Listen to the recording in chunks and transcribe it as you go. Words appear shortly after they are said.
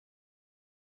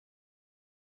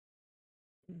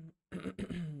Hello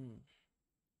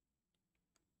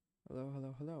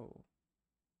hello hello.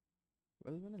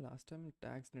 Well मैंने last time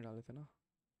tags नहीं डाले थे ना,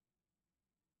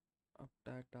 अब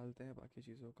टैग डालते हैं बाकी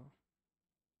चीज़ों का।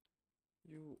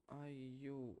 You I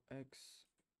you x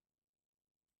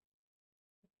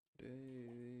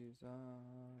design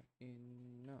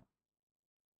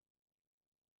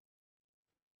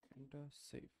enter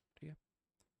save. ठीक है,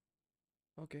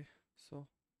 ओके। सो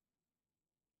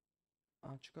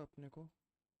आज का अपने को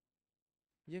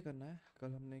ये करना है,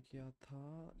 कल हमने किया था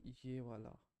ये वाला,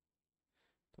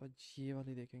 तो आज ये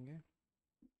वाली देखेंगे।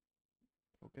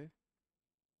 Okay,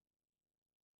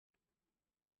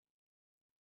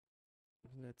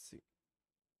 let's see.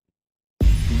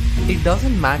 It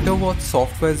doesn't matter what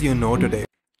softwares you know today,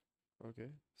 okay,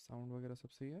 sound वगैरह सब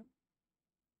सही है।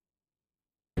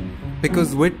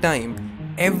 because with time,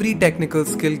 every technical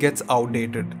skill gets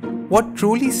outdated. What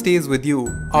truly stays with you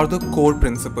are the core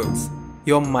principles,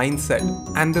 your mindset,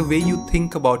 and the way you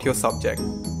think about your subject.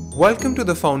 Welcome to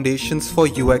the Foundations for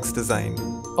UX Design,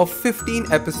 a 15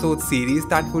 episode series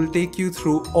that will take you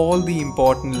through all the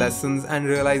important lessons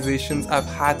and realizations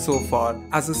I've had so far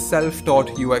as a self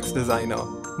taught UX designer.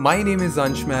 My name is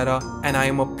Ansh Mehra and I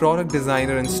am a product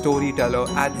designer and storyteller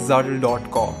at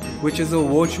Zadl.com, which is a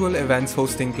virtual events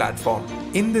hosting platform.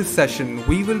 In this session,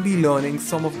 we will be learning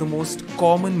some of the most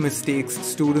common mistakes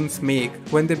students make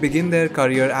when they begin their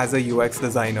career as a UX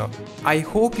designer. I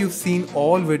hope you've seen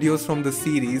all videos from the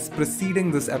series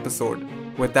preceding this episode.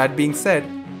 With that being said,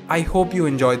 I hope you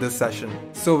enjoyed this session.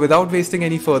 So without wasting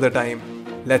any further time,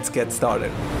 let's get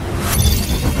started.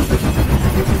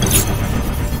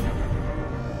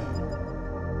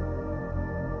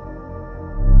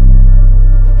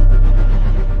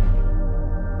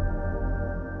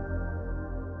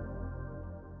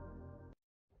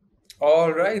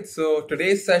 All right, so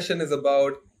today's session is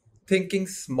about thinking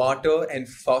smarter and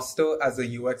faster as a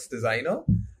UX designer.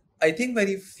 I think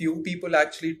very few people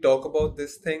actually talk about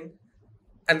this thing.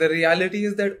 And the reality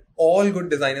is that all good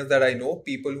designers that I know,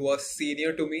 people who are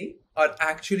senior to me, are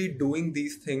actually doing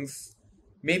these things,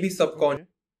 maybe subconsciously.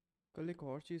 Okay, कल एक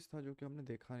और चीज़ था जो कि हमने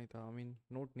देखा नहीं था, आई मीन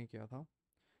नोट नहीं किया था।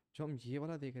 जो हम ये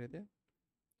वाला देख रहे थे,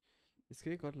 इसके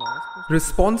एक और लास्ट पे उसने कुछ तो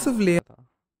Responsive लिखा layout. था।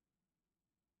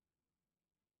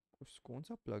 कुछ कौन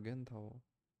सा प्लगइन था वो?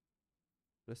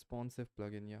 रिस्पॉन्सिव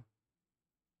प्लगइन या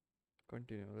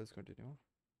continue, let's continue.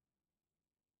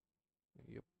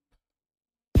 Yup.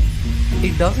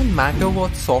 It doesn't matter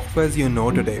what softwares you know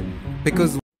today,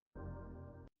 because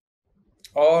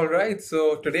all right, so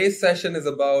today's session is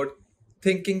about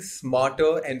thinking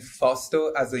smarter and faster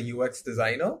as a UX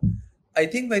designer. I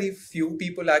think very few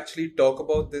people actually talk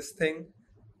about this thing.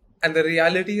 And the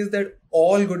reality is that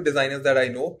all good designers that I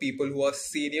know, people who are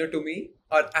senior to me,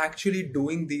 are actually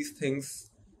doing these things,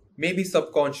 maybe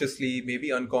subconsciously,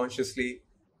 maybe unconsciously,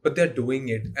 but they're doing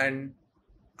it. And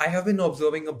I have been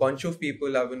observing a bunch of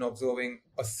people, I've been observing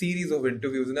a series of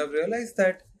interviews, and I've realized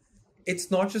that it's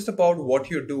not just about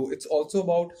what you do, it's also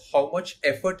about how much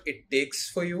effort it takes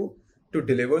for you to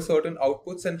deliver certain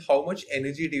outputs and how much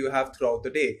energy do you have throughout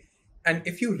the day. And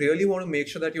if you really want to make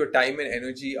sure that your time and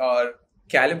energy are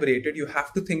calibrated, you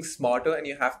have to think smarter and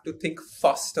you have to think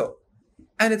faster.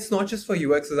 And it's not just for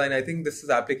UX design, I think this is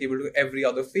applicable to every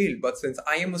other field. But since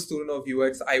I am a student of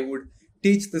UX, I would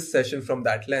teach this session from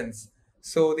that lens.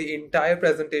 So the entire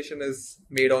presentation is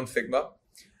made on Figma.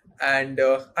 And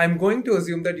I'm going to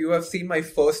assume that you have seen my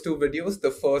first two videos.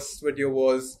 The first video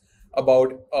was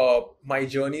about my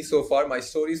journey so far, my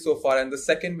story so far. And the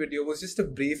second video was just a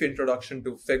brief introduction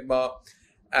to Figma.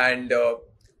 And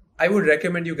I would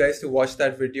recommend you guys to watch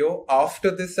that video after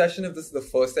this session if this is the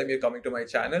first time you're coming to my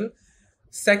channel.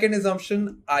 Second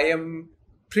assumption, I am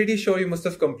pretty sure you must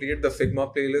have completed the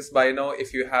Figma playlist by now.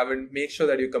 If you haven't, make sure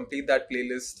that you complete that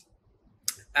playlist.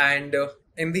 And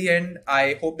in the end,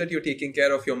 I hope that you're taking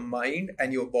care of your mind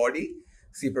and your body.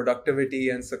 See, productivity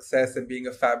and success and being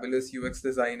a fabulous UX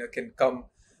designer can come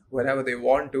whenever they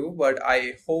want to, but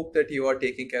I hope that you are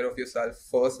taking care of yourself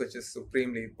first, which is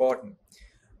supremely important.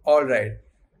 All right.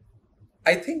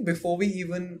 I think before we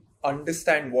even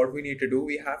understand what we need to do,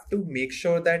 we have to make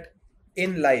sure that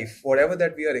in life, whatever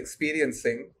that we are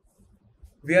experiencing,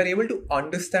 we are able to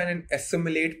understand and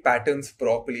assimilate patterns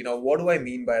properly. Now, what do I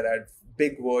mean by that?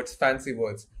 Big words, fancy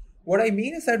words. What I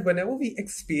mean is that whenever we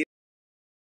experience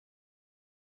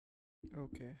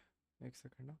okay, एक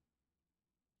second ना।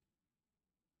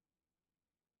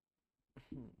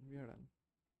 We are done,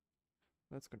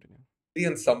 let's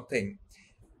continue. something,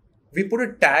 we put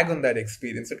a tag on that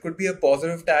experience. It could be a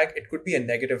positive tag, it could be a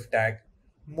negative tag.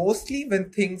 Mostly when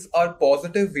things are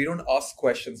positive, we don't ask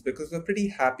questions because we're pretty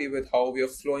happy with how we are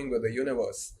flowing with the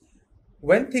universe.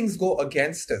 when things go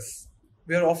against us,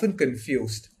 we are often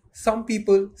confused. Some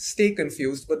people stay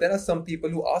confused, but there are some people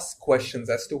who ask questions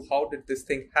as to how did this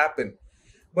thing happen.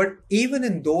 But even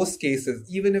in those cases,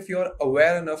 even if you're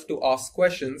aware enough to ask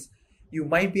questions, you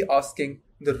might be asking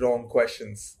the wrong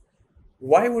questions.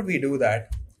 Why would we do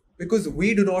that? Because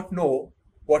we do not know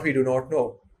what we do not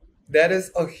know. There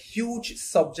is a huge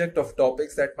subject of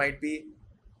topics that might be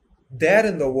there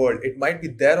in the world. It might be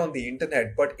there on the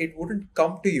internet, but it wouldn't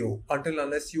come to you until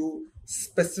unless you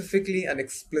specifically and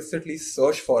explicitly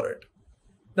search for it.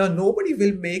 Now, nobody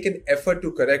will make an effort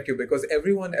to correct you because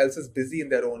everyone else is busy in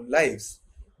their own lives.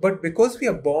 But because we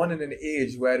are born in an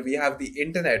age where we have the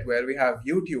internet, where we have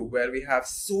YouTube, where we have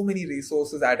so many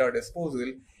resources at our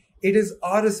disposal, it is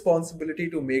our responsibility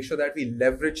to make sure that we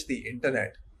leverage the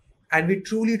internet and we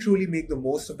truly, truly make the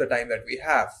most of the time that we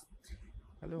have.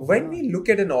 Hello, When we Farhan. look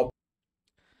at an object,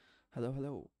 Hello,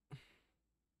 hello.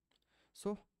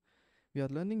 So, we are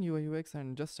learning UI UX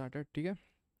and just started, ठीक है?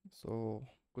 So,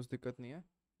 कुछ दिक्कत नहीं है.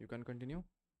 You can continue.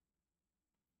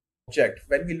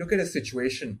 when we look at a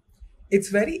situation, it's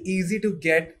very easy to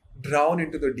get drowned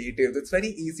into the details. It's very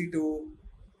easy to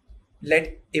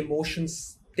let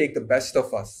emotions take the best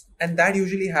of us. And that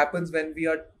usually happens when we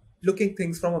are looking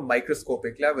things from a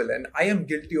microscopic level. And I am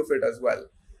guilty of it as well.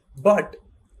 But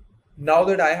now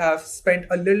that I have spent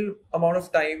a little amount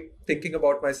of time thinking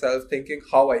about myself, thinking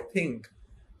how I think,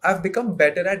 I've become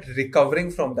better at recovering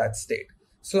from that state.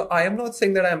 So I am not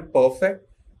saying that I'm perfect,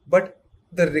 but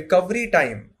the recovery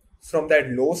time from that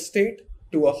low state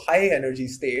to a high energy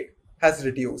state has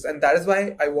reduced. And that is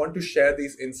why I want to share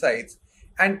these insights.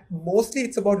 And mostly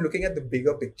it's about looking at the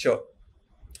bigger picture.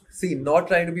 See, not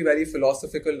trying to be very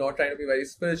philosophical, not trying to be very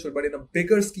spiritual, but in a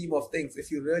bigger scheme of things, if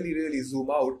you really, really zoom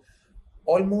out,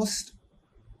 almost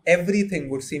everything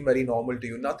would seem very normal to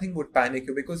you. Nothing would panic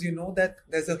you because you know that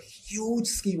there's a huge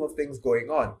scheme of things going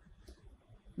on.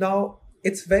 Now,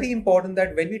 it's very important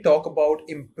that when we talk about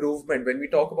improvement, when we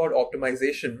talk about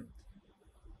optimization,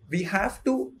 we have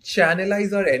to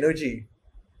channelize our energy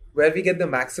where we get the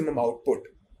maximum output.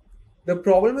 The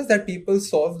problem is that people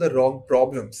solve the wrong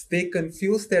problems. They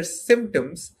confuse their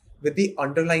symptoms with the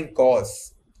underlying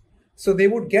cause. So they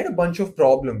would get a bunch of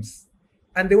problems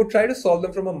and they would try to solve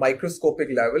them from a microscopic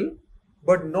level,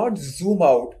 but not zoom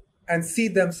out and see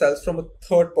themselves from a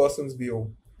third person's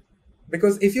view.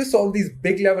 Because if you solve these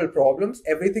big level problems,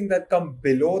 everything that come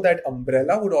below that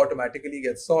umbrella would automatically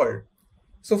get solved.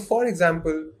 So for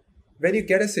example, when you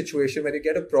get a situation, when you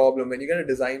get a problem, when you get a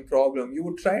design problem, you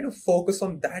would try to focus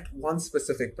on that one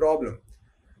specific problem.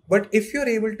 But if you're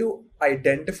able to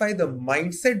identify the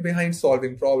mindset behind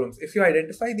solving problems, if you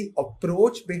identify the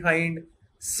approach behind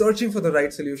searching for the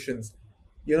right solutions,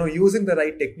 using the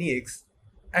right techniques,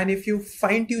 and if you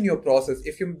fine tune your process,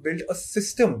 if you build a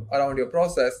system around your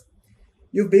process,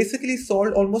 you've basically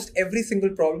solved almost every single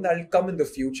problem that will come in the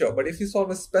future. But if you solve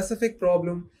a specific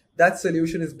problem, that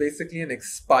solution is basically an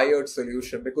expired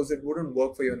solution because it wouldn't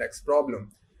work for your next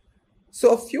problem.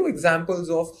 So, a few examples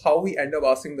of how we end up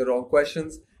asking the wrong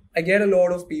questions. I get a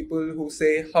lot of people who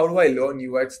say, how do I learn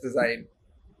UX design?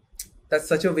 That's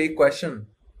such a vague question.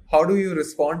 How do you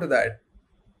respond to that?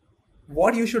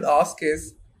 What you should ask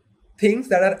is things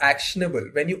that are actionable.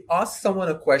 When you ask someone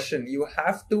a question, you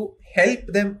have to help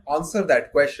them answer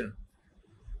that question.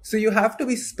 So you have to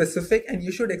be specific and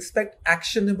you should expect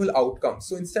actionable outcomes.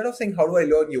 So instead of saying, how do I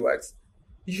learn UX?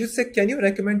 You should say, can you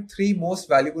recommend 3 most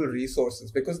valuable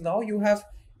resources? Because now you have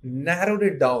narrowed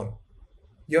it down.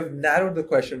 You have narrowed the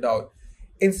question down.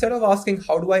 Instead of asking,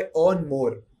 how do I earn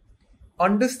more?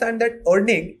 Understand that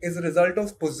earning is a result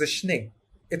of positioning.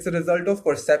 It's a result of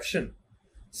perception.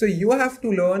 So you have to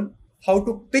learn how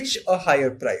to pitch a higher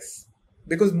price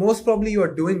because most probably you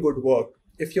are doing good work.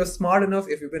 If you're smart enough,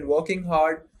 if you've been working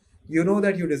hard, you know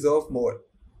that you deserve more.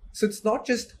 So it's not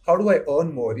just how do I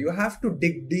earn more? You have to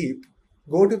dig deep,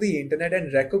 go to the internet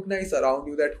and recognize around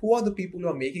you that who are the people who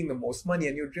are making the most money.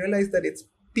 And you realize that it's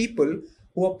people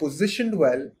who are positioned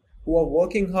well, who are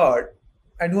working hard,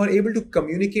 and who are able to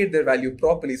communicate their value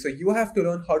properly. So you have to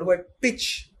learn how do I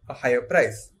pitch a higher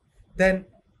price. Then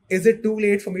is it too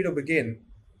late for me to begin?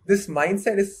 This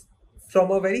mindset is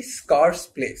from a very scarce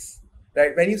place,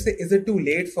 right? When you say, is it too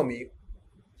late for me?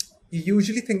 You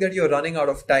usually think that you're running out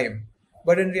of time.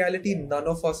 But in reality, none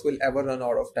of us will ever run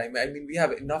out of time. I mean, we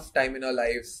have enough time in our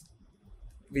lives.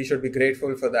 We should be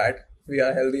grateful for that. We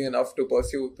are healthy enough to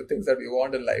pursue the things that we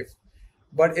want in life.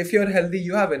 But if you're healthy,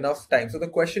 you have enough time. So the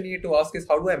question you need to ask is,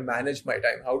 how do I manage my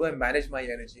time? How do I manage my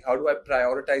energy? How do I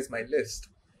prioritize my list?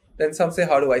 Then some say,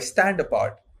 how do I stand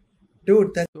apart?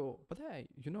 Dude, that's So, पता है,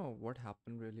 you know what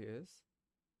happened really is?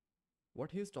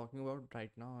 What he's talking about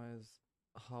right now is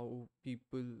how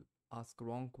people ask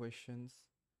wrong questions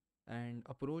and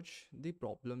approach the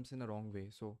problems in a wrong way.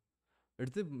 So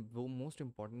it's the most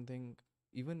important thing,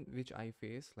 even which I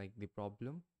face, like the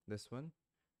problem, this one.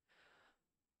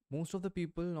 Most of the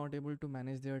people not able to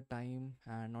manage their time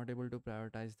and not able to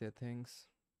prioritize their things,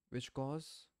 which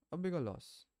cause a bigger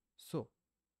loss. So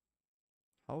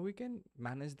how we can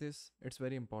manage this, it's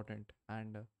very important.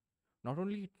 And not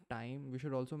only time, we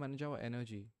should also manage our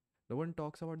energy. No one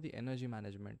talks about the energy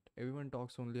management, everyone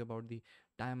talks only about the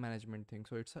time management thing.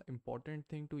 So it's an important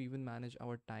thing to even manage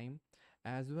our time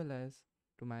as well as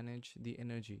to manage the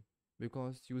energy,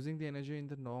 because using the energy in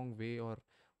the wrong way or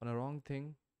on a wrong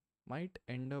thing might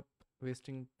end up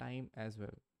wasting time as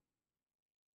well.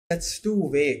 That's too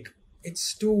vague.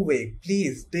 It's too vague.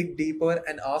 Please dig deeper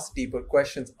and ask deeper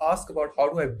questions. Ask about how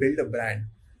do I build a brand?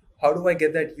 How do I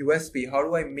get that USP? How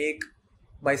do I make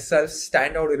myself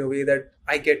stand out in a way that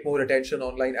I get more attention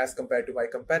online as compared to my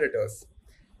competitors?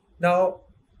 Now,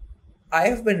 I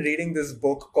have been reading this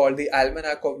book called The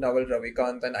Almanac of Naval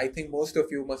Ravikant, and I think most of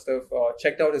you must have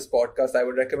checked out his podcast. I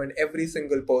would recommend every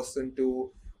single person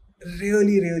to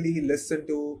really, really listen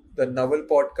to the Naval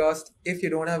podcast. If you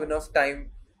don't have enough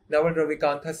time, Naval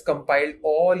Ravikant has compiled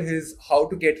all his How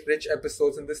to Get Rich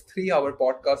episodes in this 3 hour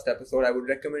podcast episode. I would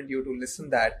recommend you to listen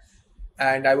that.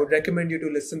 And I would recommend you to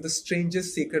listen The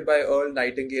Strangest Secret by Earl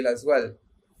Nightingale as well.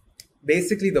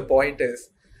 Basically, the point is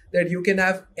that you can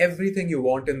have everything you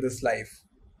want in this life,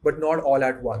 but not all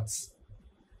at once.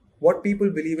 What people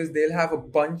believe is they'll have a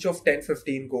bunch of 10,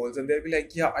 15 goals and they'll be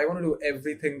like, yeah, I want to do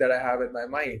everything that I have in my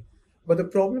mind. But the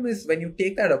problem is when you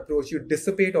take that approach, you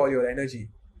dissipate all your energy.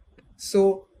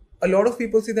 So a lot of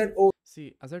people say that, oh,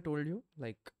 See, as I told you,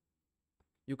 like,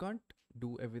 you can't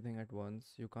do everything at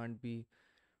once. You can't be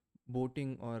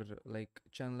boating or like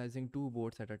channelizing two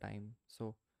boats at a time.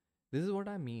 So this is what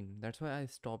I mean. That's why I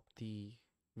stopped the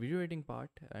video editing part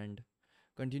and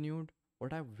continued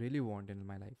what I really want in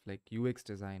my life, like UX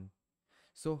design.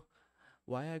 So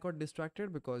why I got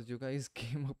distracted, because you guys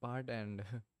came apart and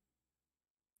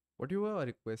what you were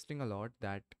requesting a lot,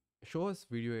 that show us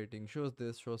video editing, shows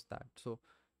this, shows that. So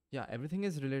yeah, everything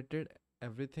is related,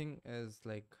 everything is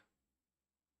like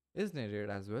is narrated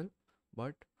as well,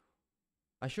 but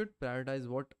I should prioritize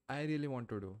what I really want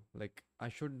to do. Like, I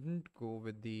shouldn't go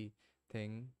with the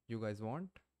thing you guys want,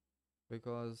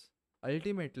 because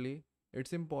ultimately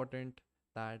it's important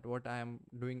that what I am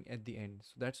doing at the end.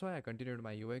 So that's why I continued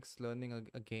my UX learning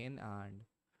again, and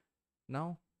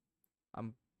now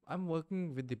I'm I'm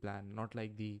working with the plan, not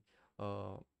like the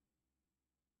uh,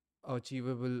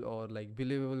 achievable or like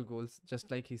believable goals.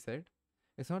 Just like he said,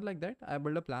 it's not like that. I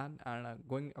build a plan and I'm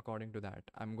going according to that.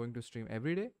 I'm going to stream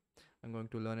every day. I'm going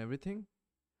to learn everything,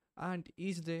 and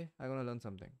each day I'm gonna learn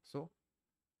something. So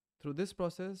through this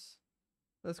process,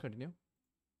 let's continue.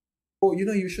 oh,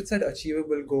 you should set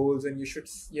achievable goals and you should,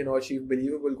 achieve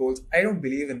believable goals. I don't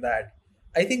believe in that.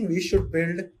 I think we should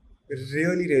build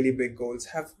really, really big goals,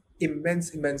 have immense,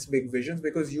 immense big visions,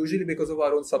 because usually because of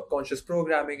our own subconscious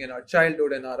programming and our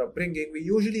childhood and our upbringing, we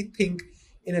usually think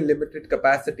in a limited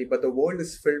capacity, but the world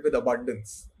is filled with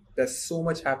abundance. There's so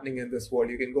much happening in this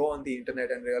world. You can go on the internet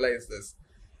and realize this.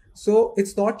 So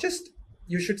it's not just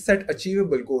you should set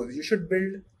achievable goals, you should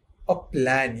build a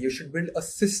plan, you should build a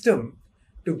system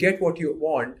to get what you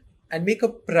want and make a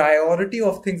priority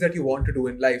of things that you want to do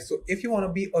in life. So if you want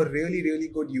to be a really, really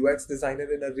good UX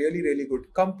designer in a really, really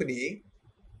good company,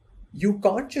 you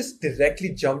can't just directly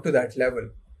jump to that level.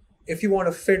 If you want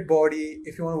a fit body,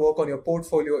 if you want to work on your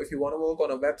portfolio, if you want to work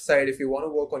on a website, if you want to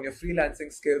work on your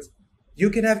freelancing skills, you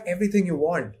can have everything you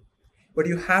want. But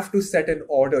you have to set an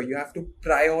order. You have to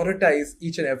prioritize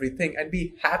each and everything and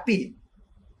be happy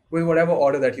with whatever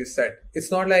order that you set.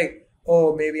 It's not like,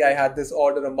 oh, maybe I had this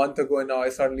order a month ago and now I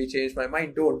suddenly changed my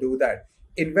mind. Don't do that.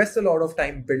 Invest a lot of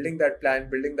time building that plan,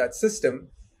 building that system.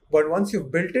 But once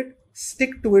you've built it,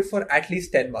 stick to it for at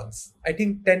least 10 months. I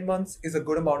think 10 months is a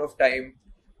good amount of time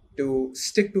to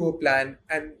stick to a plan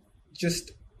and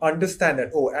just understand that,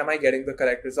 oh, am I getting the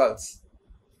correct results?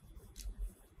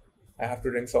 I have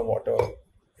to drink some water.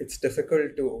 It's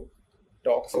difficult to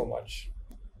talk so much.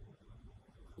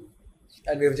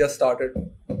 And we've just started.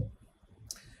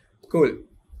 Cool.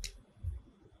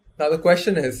 Now the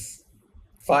question is,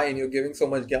 fine, you're giving so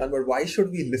much gyan, but why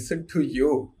should we listen to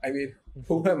you? I mean,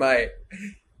 who am I?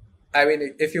 I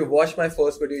mean, if you watched my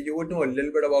first video, you would know a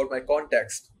little bit about my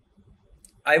context.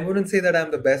 I wouldn't say that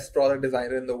I'm the best product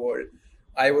designer in the world.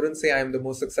 I wouldn't say I'm the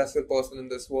most successful person in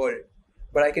this world.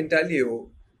 But I can tell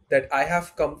you that I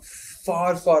have come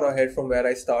far, far ahead from where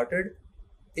I started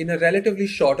in a relatively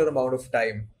shorter amount of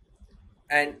time.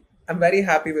 And I'm very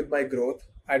happy with my growth.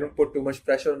 I don't put too much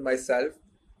pressure on myself.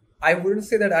 I wouldn't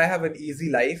say that I have an easy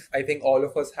life. I think all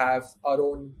of us have our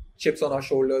own chips on our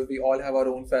shoulders. We all have our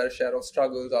own fair share of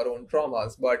struggles, our own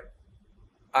traumas. But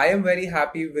I am very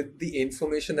happy with the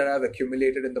information that I've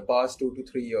accumulated in the past 2 to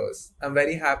 3 years. I'm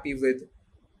very happy with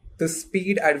the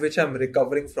speed at which I'm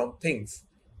recovering from things.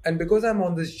 And because I'm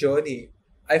on this journey,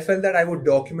 I felt that I would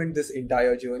document this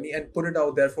entire journey and put it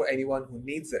out there for anyone who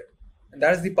needs it. And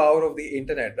that's the power of the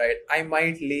internet, right? I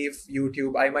might leave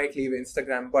YouTube, I might leave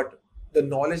Instagram, but the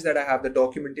knowledge that I have, the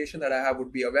documentation that I have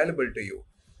would be available to you.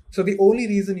 So the only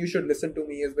reason you should listen to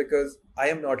me is because I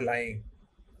am not lying.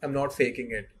 I'm not faking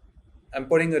it. I'm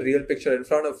putting a real picture in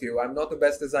front of you. I'm not the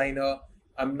best designer.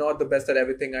 I'm not the best at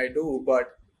everything I do,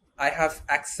 but I have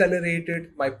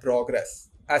accelerated my progress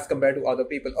as compared to other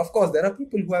people. Of course, there are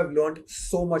people who have learned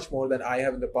so much more than I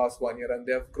have in the past 1 year, and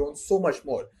they have grown so much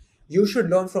more. You should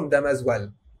learn from them as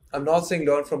well. I'm not saying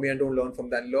learn from me and don't learn from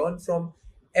them. Learn from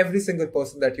every single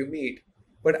person that you meet.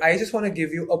 But I just want to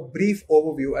give you a brief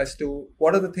overview as to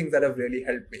what are the things that have really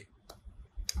helped me.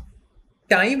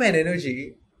 Time and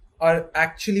energy are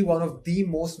actually one of the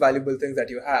most valuable things that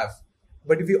you have.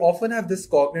 But we often have this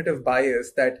cognitive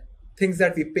bias that things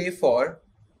that we pay for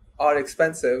are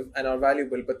expensive and are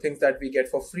valuable, but things that we get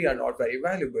for free are not very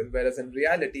valuable. Whereas in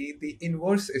reality, the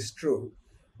inverse is true.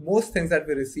 Most things that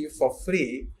we receive for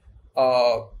free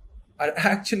are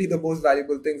actually the most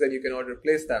valuable things, and you cannot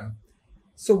replace them.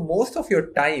 So most of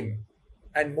your time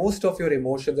and most of your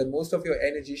emotions and most of your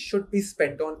energy should be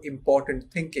spent on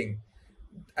important thinking.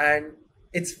 And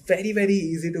it's very, very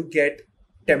easy to get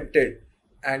tempted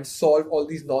and solve all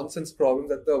these nonsense problems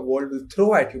that the world will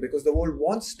throw at you, because the world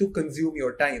wants to consume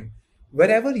your time.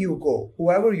 Wherever you go,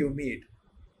 whoever you meet,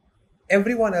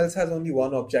 everyone else has only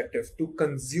one objective: to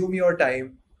consume your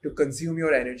time, to consume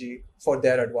your energy for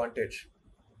their advantage.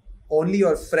 Only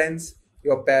your friends,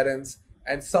 your parents,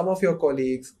 and some of your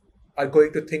colleagues are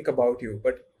going to think about you.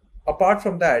 But apart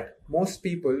from that, most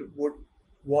people would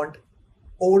want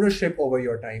ownership over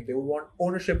your time. They would want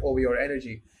ownership over your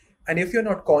energy. And if you're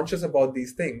not conscious about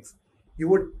these things, you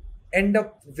would end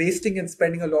up wasting and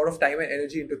spending a lot of time and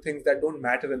energy into things that don't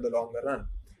matter in the longer run.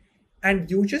 And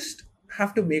you just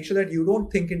have to make sure that you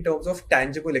don't think in terms of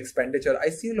tangible expenditure. I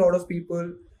see a lot of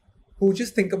people who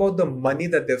just think about the money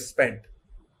that they've spent,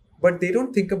 but they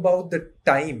don't think about the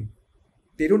time.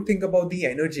 They don't think about the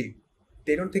energy.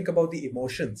 They don't think about the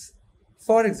emotions.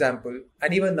 For example,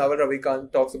 and even Naval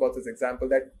Ravikant talks about this example,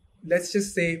 that let's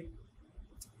just say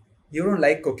you don't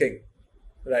like cooking,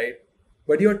 right?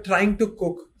 But you're trying to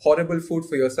cook horrible food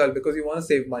for yourself because you want to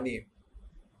save money.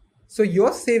 So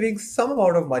you're saving some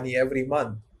amount of money every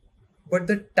month, but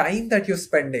the time that you're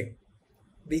spending,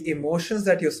 the emotions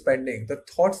that you're spending, the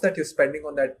thoughts that you're spending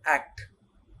on that act,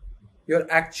 you're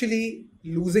actually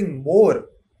losing more,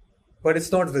 but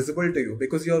it's not visible to you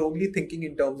because you're only thinking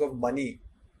in terms of money.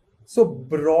 So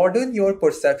broaden your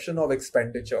perception of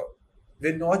expenditure.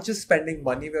 We're not just spending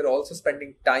money, we're also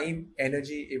spending time,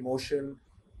 energy, emotion,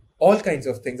 all kinds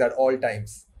of things at all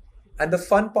times. And the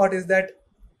fun part is that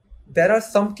there are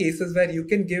some cases where you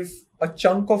can give a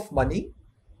chunk of money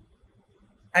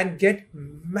and get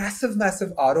massive,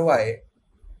 massive ROI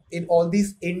in all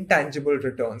these intangible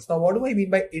returns. Now, what do I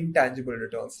mean by intangible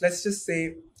returns? Let's just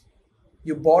say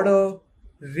you bought a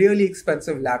really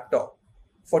expensive laptop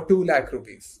for 2 lakh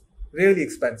rupees, really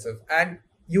expensive, and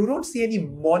you don't see any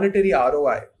monetary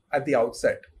ROI at the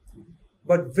outset.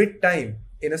 But with time,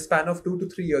 in a span of 2 to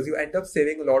 3 years, you end up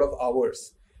saving a lot of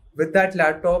hours. With that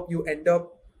laptop, you end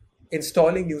up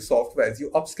installing new softwares, you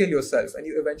upskill yourself, and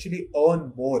you eventually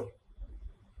earn more.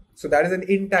 So that is an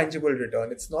intangible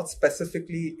return. It's not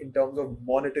specifically in terms of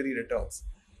monetary returns.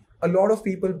 A lot of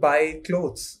people buy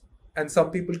clothes, and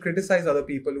some people criticize other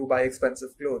people who buy expensive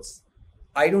clothes.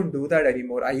 I don't do that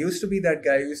anymore. I used to be that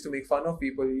guy who used to make fun of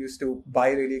people who used to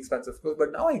buy really expensive clothes,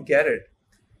 but now I get it.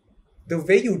 The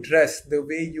way you dress, the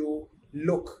way you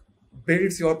look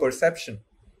builds your perception,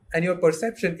 and your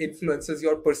perception influences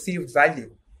your perceived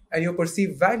value. And your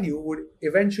perceived value would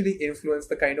eventually influence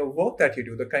the kind of work that you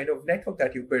do, the kind of network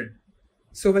that you build.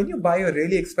 So when you buy a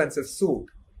really expensive suit,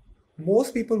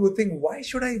 most people would think, why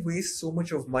should I waste so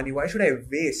much of money? Why should I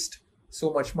waste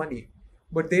so much money?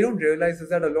 But they don't realize is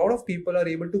that a lot of people are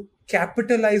able to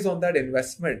capitalize on that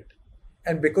investment.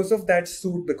 And because of that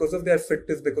suit, because of their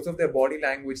fitness, because of their body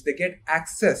language, they get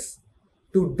access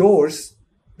to doors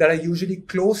that are usually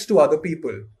closed to other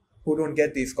people who don't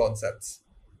get these concepts.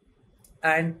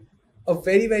 And a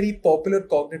very, very popular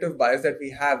cognitive bias that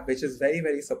we have, which is very,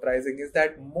 very surprising, is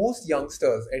that most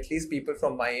youngsters, at least people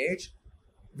from my age,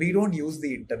 we don't use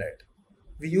the internet.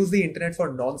 We use the internet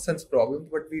for nonsense problems,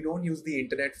 but we don't use the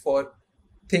internet for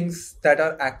things that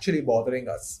are actually bothering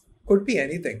us. Could be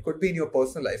anything, could be in your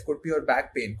personal life, could be your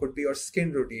back pain, could be your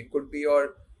skin routine, could be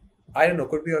your, I don't know,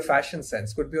 could be your fashion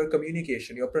sense, could be your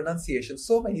communication, your pronunciation.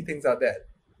 So many things are there.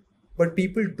 But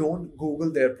people don't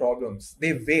Google their problems.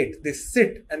 They wait, they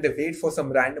sit and they wait for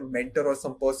some random mentor or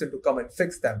some person to come and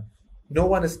fix them. No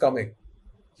one is coming.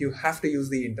 You have to use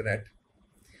the internet.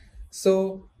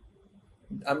 So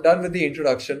I'm done with the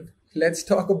introduction. Let's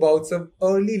talk about some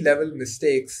early level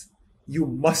mistakes you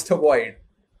must avoid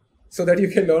so that you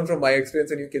can learn from my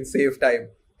experience and you can save time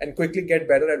and quickly get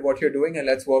better at what you're doing, and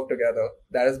let's work together.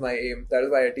 That is my aim. That is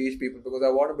why I teach people, because I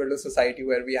want to build a society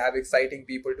where we have exciting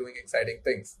people doing exciting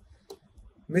things.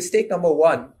 Mistake number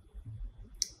one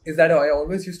is that I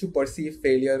always used to perceive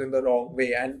failure in the wrong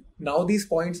way, and now these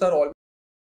points are all.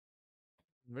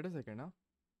 Wait a second, huh?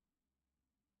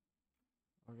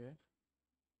 Okay.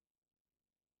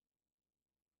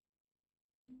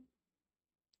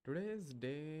 Today is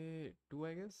day 2,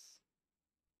 I guess.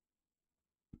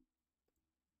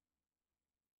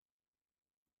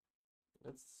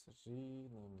 Let's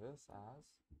rename this as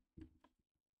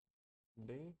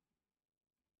day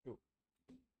 2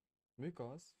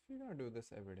 because we're gonna do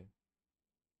this every day.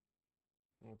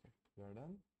 Okay, we are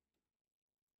done.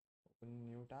 Open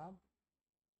new tab.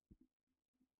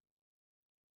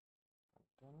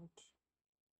 Done it.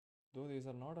 Though these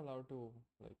are not allowed to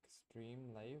like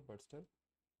stream live, but still,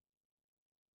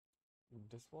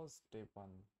 this was day 1.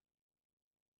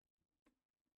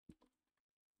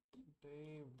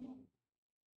 Day 1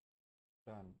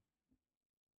 done.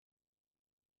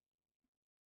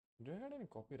 Do I get any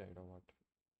copyright or what?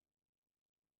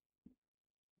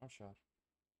 Not sure.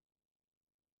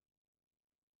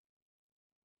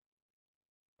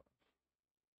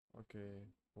 Okay,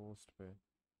 post पे.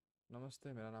 Namaste,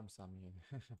 मेरा नाम सामी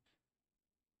है.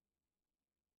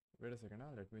 Wait a second,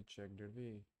 let me check. Did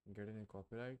we get any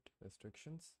copyright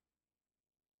restrictions?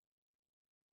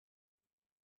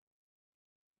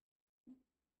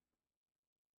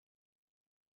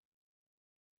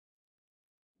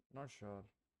 Not sure.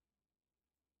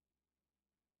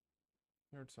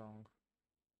 Mute song.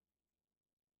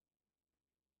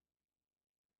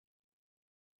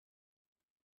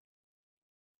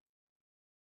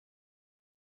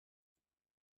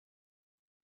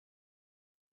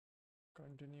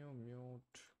 Continue,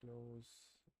 mute, close,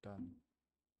 done.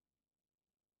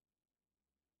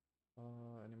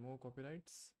 Any more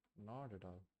copyrights? Not at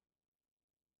all.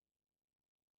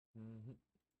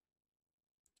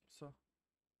 So,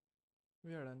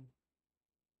 we are done.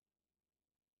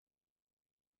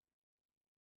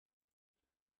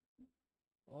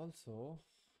 Also,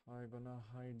 I'm gonna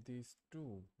hide these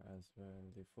two as well.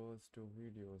 The first two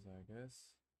videos, I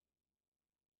guess.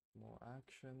 More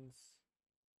actions.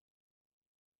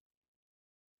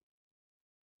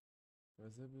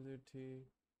 Visibility.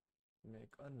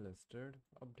 Make unlisted.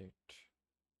 Update.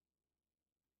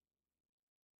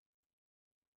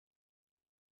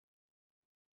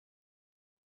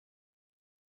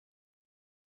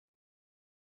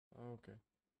 Okay.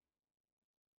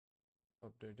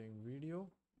 Updating video.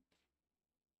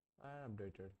 And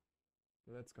updated.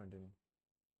 Let's continue.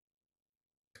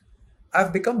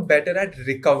 I've become better at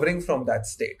recovering from that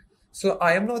state. So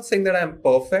I am not saying that I'm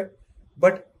perfect,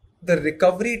 but the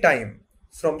recovery time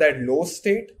from that low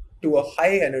state to a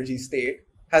high energy state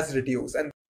has reduced.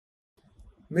 And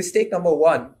mistake number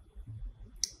one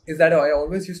is that I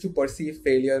always used to perceive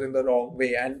failure in the wrong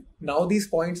way. And now these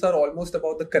points are almost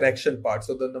about the correction part.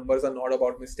 So the numbers are not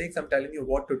about mistakes. I'm telling you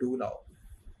what to do now.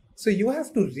 So you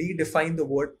have to redefine the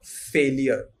word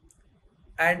failure.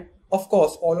 And of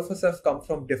course, all of us have come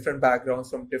from different backgrounds,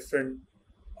 from different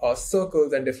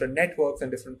circles and different networks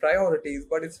and different priorities.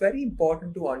 But it's very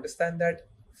important to understand that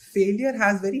failure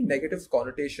has very negative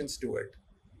connotations to it.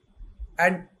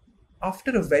 And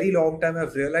after a very long time,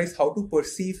 I've realized how to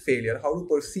perceive failure, how to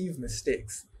perceive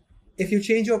mistakes. If you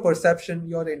change your perception,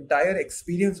 your entire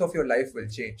experience of your life will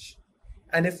change.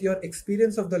 And if your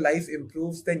experience of the life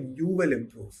improves, then you will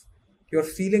improve. Your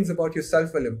feelings about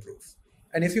yourself will improve.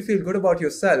 And if you feel good about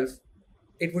yourself,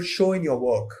 it would show in your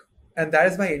work. And that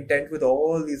is my intent with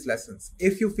all these lessons.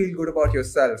 If you feel good about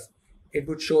yourself, it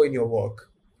would show in your work.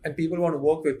 And people want to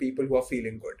work with people who are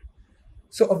feeling good.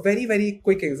 So a very, very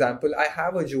quick example, I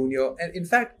have a junior, and in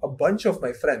fact, a bunch of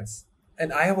my friends,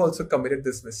 and I have also committed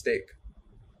this mistake.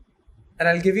 And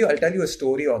I'll tell you a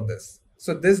story on this.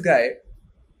 So this guy,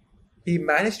 he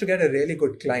managed to get a really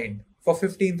good client for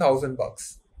 15,000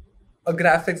 bucks, a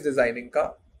graphics designing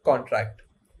contract.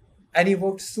 And he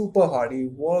worked super hard. He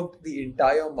worked the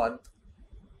entire month.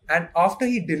 And after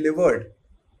he delivered,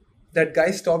 that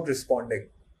guy stopped responding.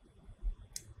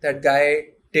 That guy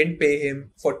didn't pay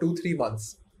him for 2-3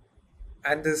 months.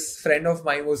 And this friend of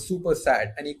mine was super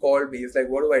sad and he called me. He's like,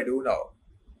 what do I do now?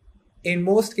 In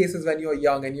most cases, when you're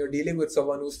young and you're dealing with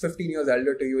someone who's 15 years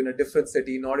elder to you in a different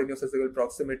city, not in your physical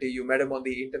proximity, you met him on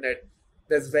the internet,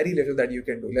 there's very little that you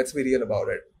can do. Let's be real about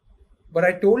it. But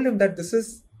I told him that this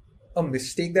is a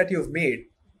mistake that you've made.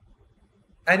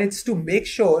 And it's to make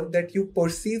sure that you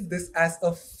perceive this as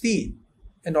a fee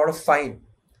and not a fine.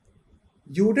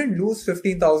 You didn't lose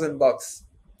 15,000 bucks.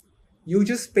 You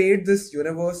just paid this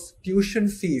universe tuition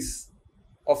fees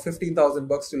of 15,000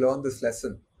 bucks to learn this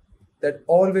lesson. That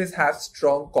always have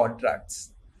strong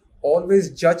contracts. Always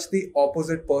judge the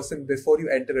opposite person before you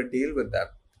enter a deal with them.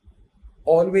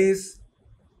 Always,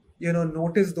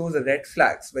 notice those red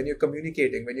flags when you're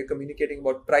communicating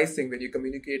about pricing, when you're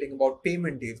communicating about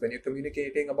payment deals, when you're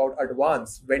communicating about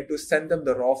advance, when to send them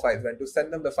the raw files, when to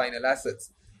send them the final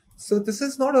assets. So this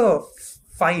is not a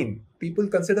fine. People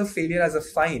consider failure as a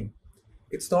fine.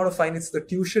 It's not a fine, it's the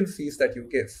tuition fees that you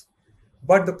give.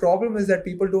 But the problem is that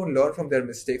people don't learn from their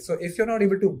mistakes. So if you're not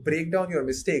able to break down your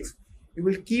mistakes, you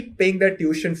will keep paying that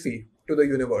tuition fee to the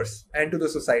universe and to the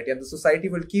society. And the society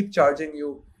will keep charging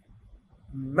you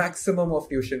maximum of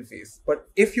tuition fees. But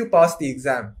if you pass the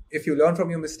exam, if you learn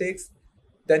from your mistakes,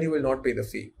 then you will not pay the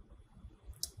fee.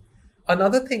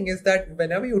 Another thing is that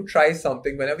whenever you try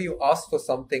something, whenever you ask for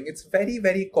something, it's very,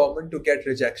 very common to get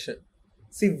rejection.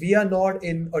 See, we are not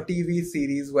in a TV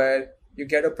series where you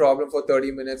get a problem for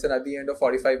 30 minutes and at the end of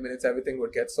 45 minutes, everything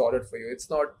would get sorted for you. It's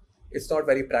not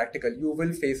very practical. You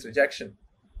will face rejection.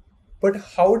 But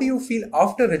how do you feel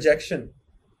after rejection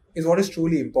is what is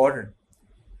truly important.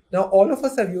 Now, all of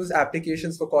us have used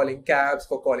applications for calling cabs,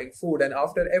 for calling food, and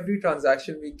after every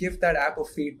transaction, we give that app a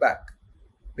feedback.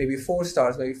 Maybe 4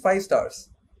 stars, maybe 5 stars.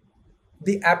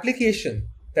 The application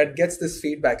that gets this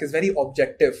feedback is very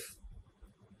objective.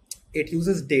 It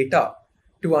uses data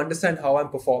to understand how I'm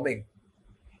performing.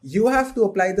 You have to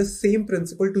apply the same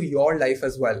principle to your life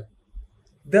as well.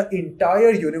 The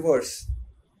entire universe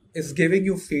is giving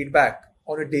you feedback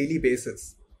on a daily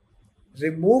basis.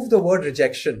 Remove the word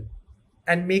rejection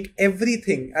and make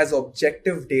everything as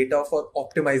objective data for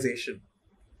optimization.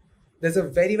 There's a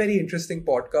very, very interesting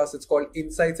podcast. It's called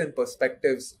Insights and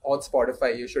Perspectives on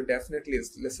Spotify. You should definitely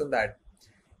listen to that.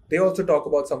 They also talk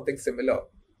about something similar.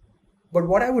 But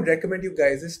what I would recommend you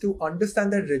guys is to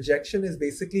understand that rejection is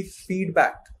basically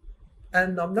feedback.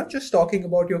 And I'm not just talking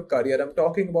about your career, I'm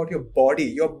talking about your body.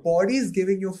 Your body is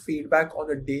giving you feedback on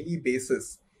a daily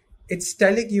basis. It's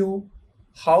telling you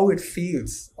how it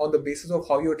feels on the basis of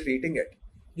how you're treating it.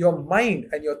 Your mind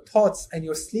and your thoughts and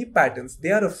your sleep patterns,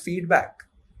 they are a feedback.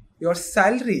 Your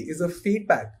salary is a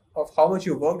feedback of how much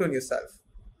you worked on yourself.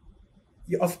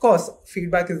 Of course,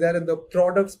 feedback is there in the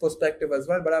product's perspective as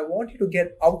well, but I want you to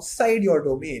get outside your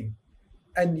domain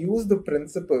and use the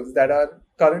principles that are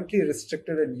currently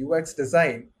restricted in UX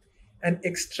design and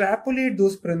extrapolate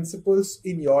those principles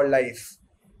in your life.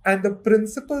 And the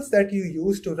principles that you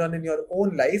use to run in your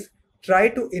own life, try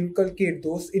to inculcate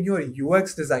those in your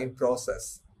UX design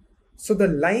process. So the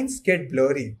lines get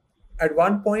blurry. At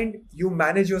one point, you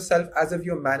manage yourself as if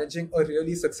you're managing a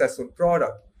really successful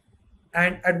product.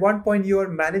 And at one point, you're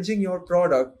managing your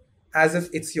product as if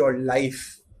it's your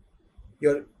life.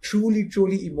 You're truly,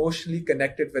 truly emotionally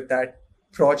connected with that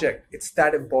project. It's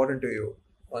that important to you.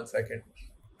 1 second.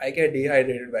 I get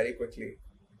dehydrated very quickly.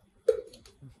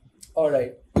 All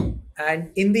right.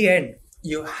 And in the end,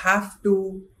 you have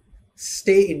to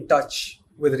stay in touch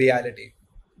with reality.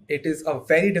 It is a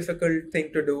very difficult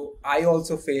thing to do. I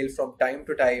also fail from time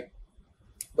to time,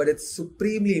 but it's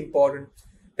supremely important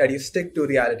that you stick to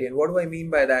reality. And what do I mean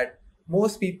by that?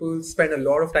 Most people spend a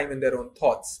lot of time in their own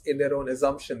thoughts, in their own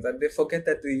assumptions, and they forget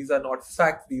that these are not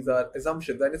facts, these are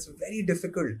assumptions. And it's very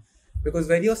difficult because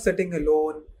when you're sitting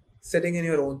alone, sitting in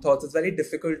your own thoughts, it's very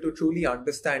difficult to truly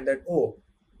understand that, oh,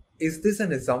 is this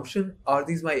an assumption? Are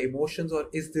these my emotions or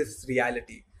is this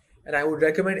reality? And I would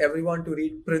recommend everyone to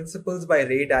read Principles by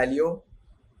Ray Dalio.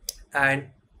 And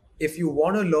if you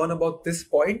want to learn about this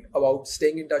point, about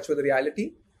staying in touch with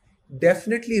reality,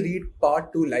 definitely read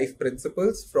Part 2 Life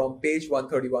Principles from page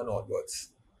 131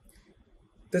 onwards.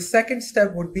 The second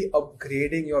step would be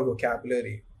upgrading your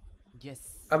vocabulary. Yes.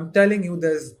 I'm telling you,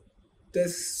 there's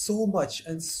so much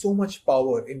and so much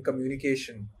power in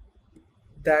communication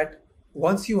that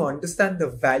once you understand the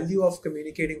value of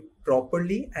communicating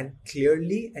properly and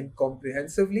clearly and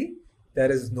comprehensively,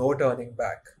 there is no turning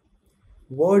back.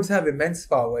 Words have immense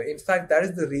power. In fact, that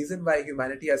is the reason why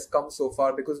humanity has come so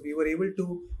far, because we were able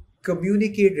to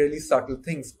communicate really subtle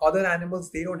things. Other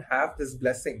animals, they don't have this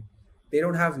blessing. They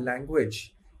don't have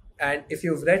language. And if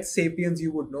you've read Sapiens,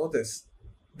 you would know this,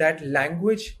 that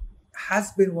language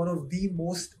has been one of the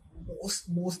most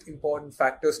important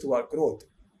factors to our growth.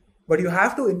 But you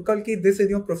have to inculcate this in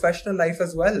your professional life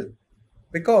as well.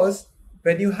 Because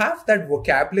when you have that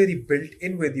vocabulary built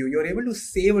in with you, you're able to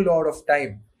save a lot of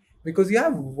time. Because you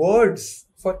have words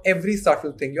for every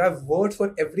subtle thing, you have words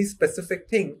for every specific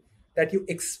thing that you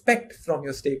expect from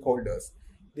your stakeholders.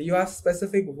 You have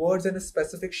specific words and a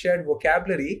specific shared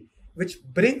vocabulary which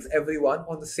brings everyone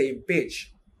on the same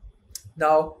page.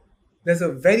 Now, there's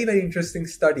a very interesting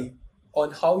study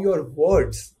on how your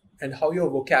words and how your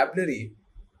vocabulary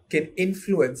can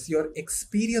influence your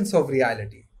experience of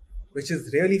reality, which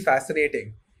is really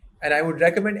fascinating. And I would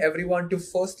recommend everyone to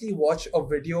firstly watch a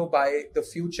video by The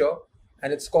Future,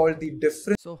 and it's called The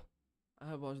Difference So, I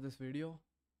have watched this video.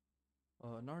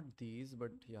 Not these,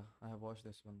 but yeah, I have watched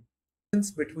this one.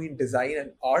 Between Design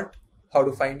and Art, How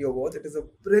to Find Your Worth. It is a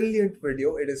brilliant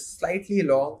video. It is slightly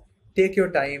long. Take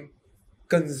your time,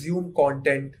 consume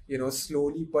content,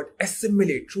 slowly, but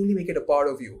assimilate, truly make it a part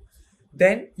of you.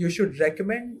 Then you should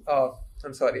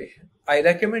I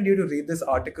recommend you to read this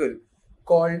article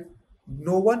called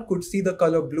No One Could See the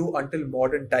Color Blue Until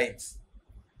Modern Times.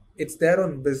 It's there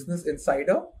on Business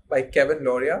Insider by Kevin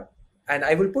Loria. And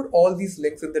I will put all these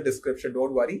links in the description,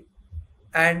 don't worry.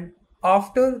 And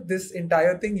after this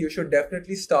entire thing, you should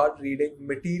definitely start reading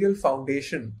Material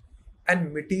Foundation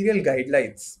and Material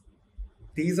Guidelines.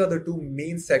 These are the two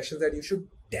main sections that you should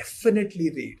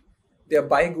definitely read. They are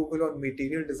by Google on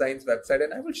Material Design's website,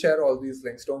 and I will share all these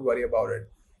links, don't worry about it.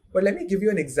 But let me give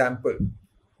you an example.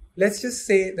 Let's just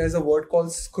say there's a word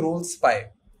called scroll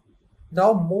spy.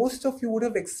 Now, most of you would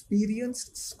have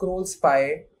experienced scroll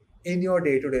spy in your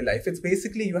day-to-day life. It's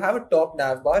basically you have a top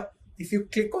nav bar. If you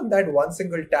click on that one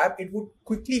single tab, it would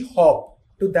quickly hop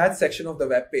to that section of the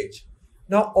web page.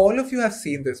 Now, all of you have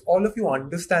seen this, all of you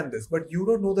understand this, but you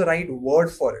don't know the right word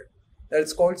for it.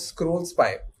 That's called scroll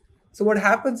spy. So what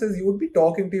happens is you would be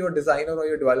talking to your designer or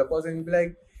your developers and you'd be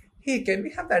like, hey, can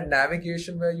we have that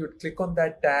navigation where you'd click on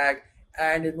that tag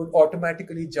and it would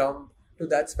automatically jump to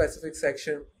that specific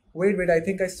section? Wait, I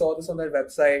think I saw this on that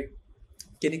website.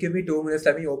 Can you give me 2 minutes?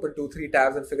 Let me open 2-3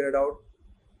 tabs and figure it out.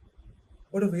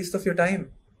 What a waste of your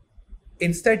time.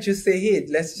 Instead, just say, hey,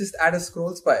 let's just add a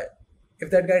scroll spy. If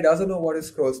that guy doesn't know what is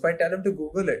scroll spy, tell him to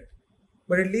Google it.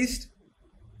 But at least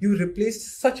you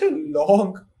replaced such a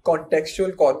long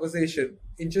contextual conversation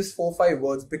in just 4-5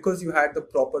 words because you had the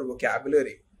proper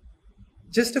vocabulary.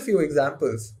 Just a few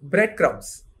examples.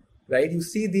 Breadcrumbs, right? You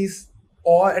see these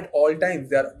at all times.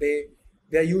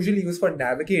 They are usually used for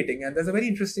navigating. And there's a very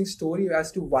interesting story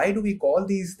as to why do we call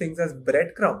these things as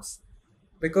breadcrumbs?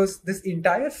 Because this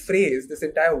entire phrase, this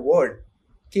entire word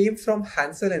came from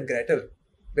Hansel and Gretel.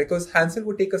 Because Hansel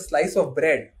would take a slice of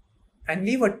bread and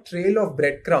leave a trail of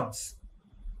breadcrumbs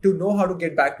to know how to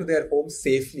get back to their home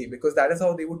safely, because that is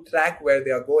how they would track where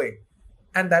they are going.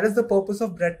 And that is the purpose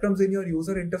of breadcrumbs in your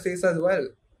user interface as well.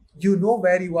 You know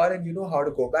where you are and you know how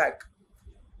to go back.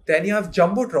 Then you have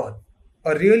Jumbotron,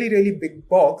 a really big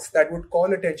box that would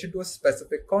call attention to a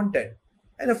specific content.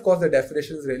 And of course, the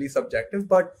definition is really subjective,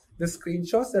 but the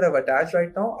screenshots that I've attached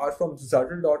right now are from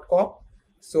Zuddle.com.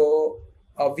 So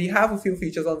we have a few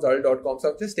features on Zuddle.com,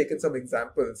 so I've just taken some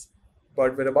examples.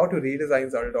 But we're about to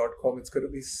redesign Zuddle.com. It's going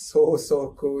to be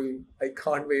so cool. I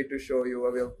can't wait to show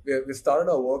you. We started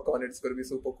our work on it. It's going to be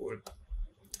super cool.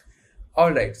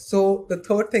 All right. So the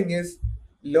third thing is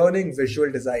learning visual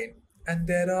design. And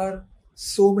there are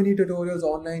so many tutorials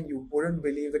online. You wouldn't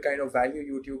believe the kind of value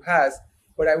YouTube has.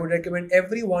 But I would recommend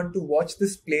everyone to watch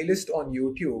this playlist on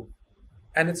YouTube.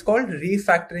 And it's called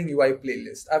Refactoring UI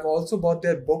Playlist. I've also bought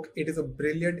their book. It is a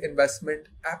brilliant investment.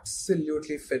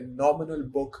 Absolutely phenomenal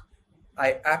book.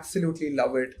 I absolutely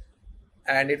love it.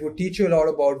 And it would teach you a lot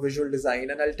about visual design.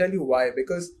 And I'll tell you why.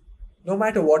 Because no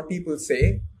matter what people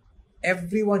say,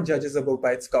 everyone judges a book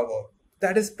by its cover.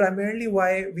 That is primarily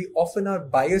why we often are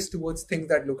biased towards things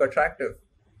that look attractive.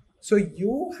 So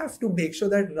you have to make sure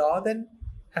that rather than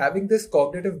having this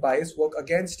cognitive bias work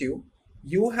against you,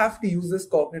 you have to use this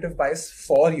cognitive bias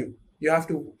for you. You have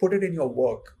to put it in your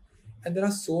work. And there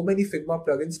are so many Figma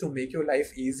plugins to make your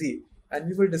life easy. And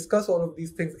we will discuss all of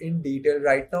these things in detail.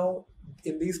 Right now,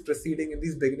 in these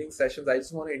beginning sessions, I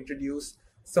just want to introduce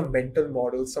some mental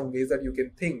models, some ways that you can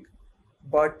think.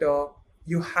 But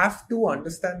you have to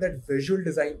understand that visual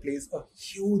design plays a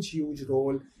huge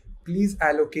role. Please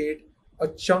allocate a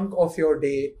chunk of your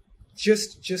day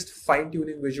just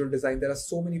fine-tuning visual design. There are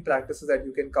so many practices that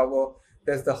you can cover.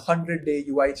 There's the 100-day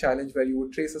UI challenge where you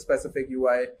would trace a specific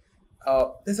UI.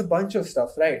 There's a bunch of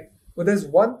stuff, right? But there's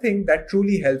one thing that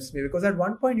truly helps me, because at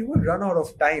one point you will run out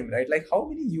of time, right? Like, how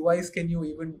many UIs can you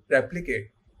even replicate?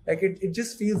 Like, it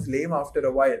just feels lame after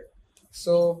a while.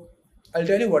 So I'll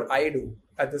tell you what I do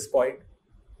at this point.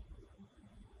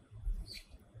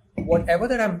 Whatever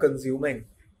that I'm consuming,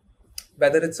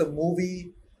 whether it's a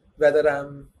movie, whether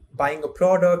I'm buying a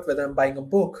product, whether I'm buying a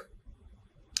book,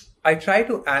 I try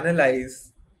to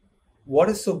analyze what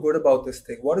is so good about this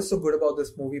thing? What is so good about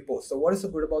this movie poster? What is so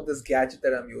good about this gadget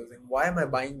that I'm using? Why am I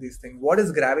buying these things? What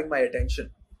is grabbing my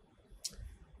attention?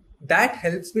 That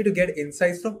helps me to get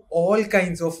insights from all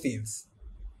kinds of fields.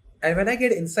 And when I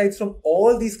get insights from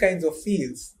all these kinds of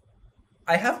fields,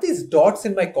 I have these dots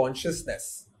in my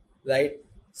consciousness, right?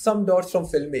 Some dots from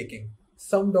filmmaking,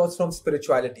 some dots from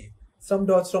spirituality, some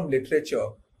dots from literature,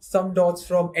 some dots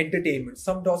from entertainment,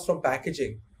 some dots from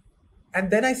packaging.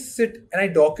 And then I sit and I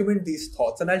document these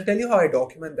thoughts, and I'll tell you how I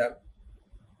document them.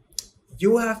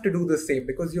 You have to do the same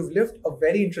because you've lived a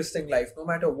very interesting life. No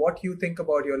matter what you think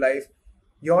about your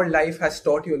life has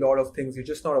taught you a lot of things. You're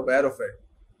just not aware of it.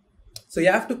 So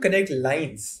you have to connect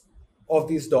lines of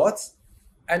these dots.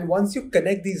 And once you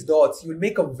connect these dots, you'll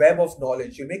make a web of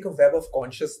knowledge. You'll make a web of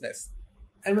consciousness.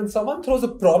 And when someone throws a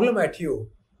problem at you,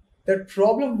 that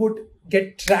problem would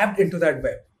get trapped into that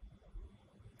web.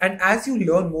 And as you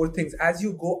learn more things, as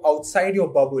you go outside your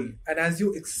bubble, and as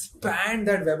you expand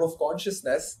that web of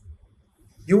consciousness,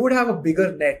 you would have a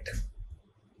bigger net.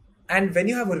 And when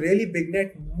you have a really big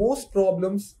net, most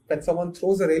problems, when someone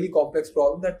throws a really complex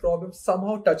problem, that problem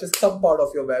somehow touches some part of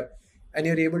your web, and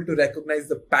you're able to recognize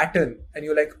the pattern, and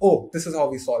you're like, oh, this is how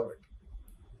we solve it.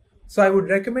 So I would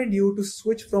recommend you to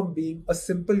switch from being a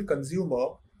simple consumer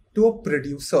to a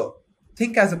producer.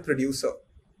 Think as a producer.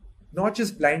 Not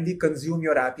just blindly consume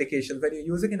your applications. When you're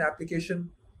using an application,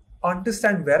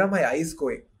 understand where are my eyes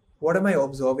going? What am I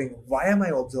observing? Why am I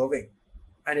observing?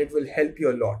 And it will help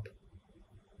you a lot.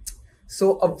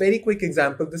 So a very quick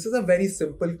example. This is a very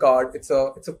simple card. It's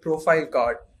a profile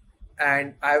card.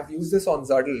 And I've used this on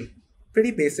Zuddle.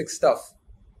 Pretty basic stuff.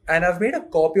 And I've made a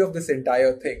copy of this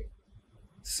entire thing.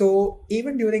 So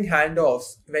even during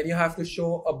handoffs, when you have to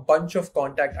show a bunch of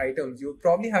contact items, you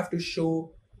probably have to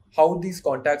show how these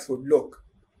contacts would look.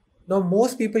 Now,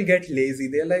 most people get lazy.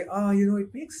 They're like,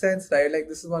 it makes sense, right? Like,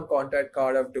 this is one contact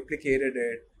card, I've duplicated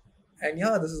it. And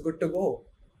yeah, this is good to go.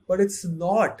 But it's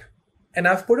not. And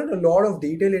I've put in a lot of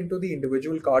detail into the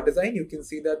individual card design. You can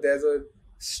see that there's a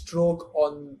stroke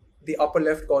on the upper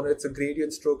left corner. It's a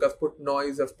gradient stroke. I've put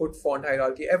noise, I've put font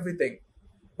hierarchy, everything.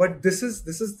 But this is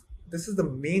the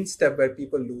main step where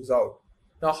people lose out.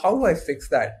 Now, how do I fix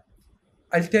that?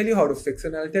 I'll tell you how to fix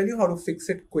it, and I'll tell you how to fix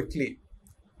it quickly.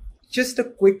 Just a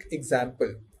quick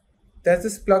example. There's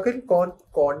this plugin called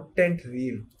Content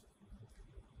Reel,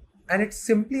 and it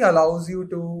simply allows you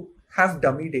to have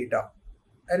dummy data.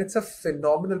 And it's a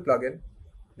phenomenal plugin.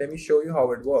 Let me show you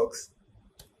how it works.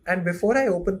 And before I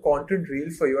open Content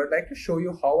Reel for you, I'd like to show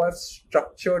you how I've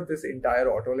structured this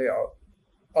entire auto layout.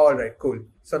 All right, cool.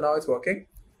 So now it's working.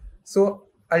 So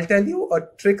I'll tell you a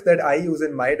trick that I use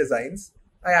in my designs.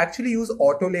 I actually use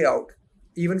auto layout,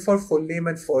 even for full name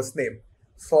and first name,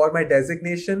 for my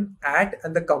designation, at,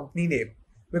 and the company name.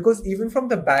 Because even from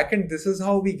the backend, this is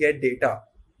how we get data.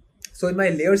 So in my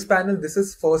layers panel, this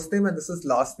is first name and this is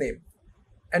last name.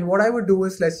 And what I would do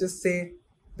is, let's just say,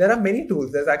 there are many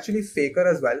tools. There's actually Faker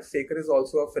as well. Faker is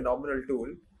also a phenomenal tool.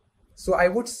 So I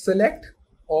would select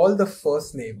all the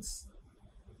first names.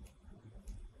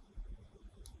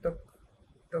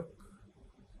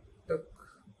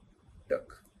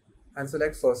 And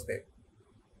select first name.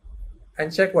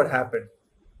 And check what happened.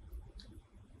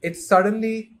 It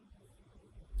suddenly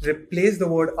replaced the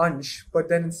word Ansh, but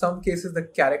then in some cases the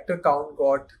character count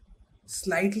got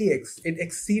slightly, it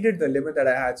exceeded the limit that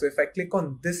I had. So if I click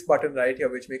on this button right here,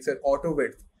 which makes it auto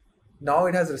width, now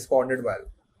it has responded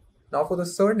well. Now for the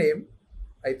surname,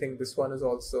 I think this one is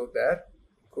also there.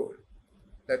 Cool.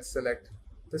 Let's select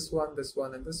this one,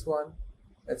 and this one.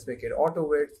 Let's make it auto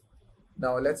width.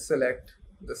 Now let's select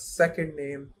the second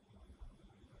name.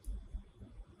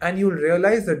 And you'll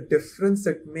realize the difference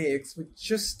it makes with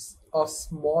just a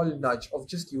small nudge of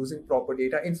just using proper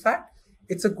data. In fact,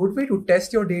 it's a good way to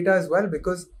test your data as well,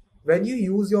 because when you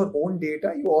use your own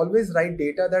data, you always write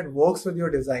data that works with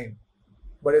your design.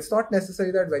 But it's not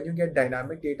necessary that when you get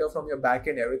dynamic data from your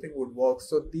backend, everything would work.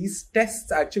 So these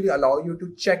tests actually allow you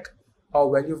to check how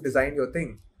well you've designed your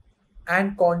thing.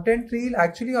 And Content Reel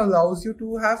actually allows you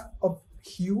to have a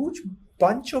huge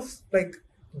bunch of like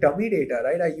dummy data,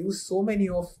 right? I use so many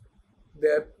of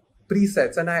their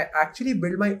presets, and I actually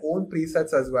build my own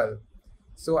presets as well.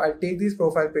 So I'll take these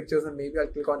profile pictures and maybe I'll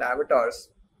click on avatars.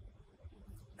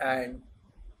 And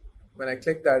when I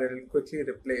click that, it'll quickly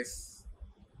replace.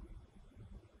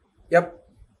 Yep,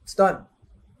 it's done.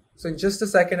 So in just a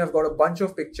second, I've got a bunch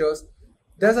of pictures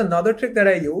There's another trick that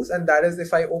I use, and that is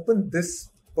if I open this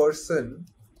person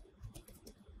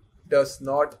does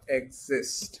not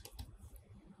exist.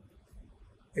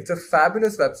 It's a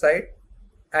fabulous website,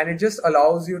 and it just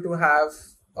allows you to have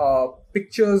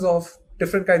pictures of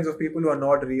different kinds of people who are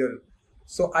not real.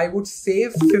 So I would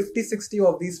save 50, 60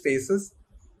 of these faces,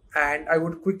 and I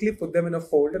would quickly put them in a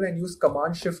folder and use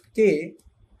Command Shift K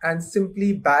and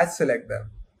simply batch select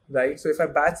them, right? So if I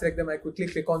batch select them, I quickly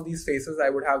click on these faces, I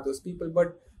would have those people.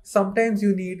 But sometimes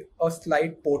you need a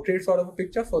slight portrait sort of a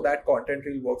picture. For that, content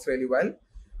reel works really well.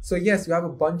 So yes, you have a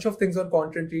bunch of things on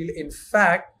content reel. In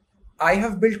fact, I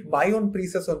have built my own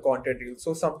presets on content reel.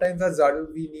 So sometimes as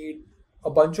Zadl, we need a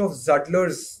bunch of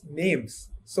Zadlers' names.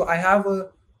 So I have a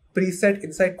preset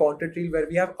inside content reel where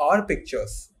we have our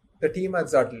pictures, the team at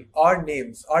Zadl, our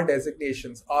names, our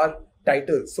designations, our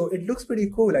titles. So it looks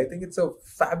pretty cool. I think it's a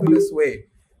fabulous way.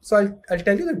 So I'll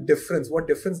tell you the difference. What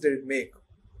difference did it make?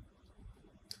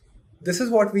 This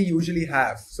is what we usually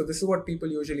have. So this is what people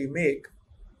usually make.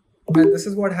 And this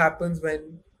is what happens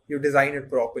when you design it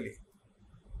properly.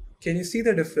 Can you see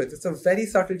the difference? It's a very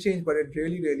subtle change, but it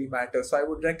really, really matters. So I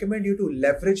would recommend you to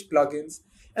leverage plugins.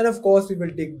 And of course, we will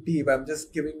dig deep. I'm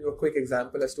just giving you a quick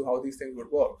example as to how these things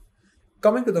would work.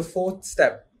 Coming to the fourth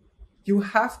step, you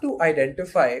have to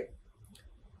identify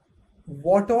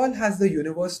what all has the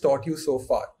universe taught you so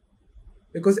far.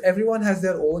 Because everyone has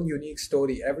their own unique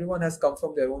story. Everyone has come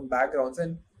from their own backgrounds.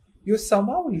 And you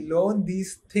somehow learn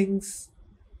these things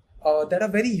that are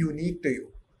very unique to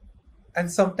you. And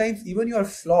sometimes even your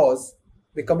flaws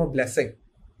become a blessing.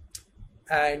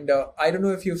 And I don't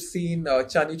know if you've seen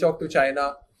Chandni Chowk to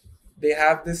China. They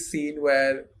have this scene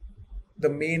where the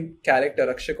main character,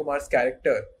 Akshay Kumar's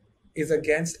character, is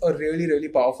against a really, really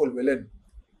powerful villain.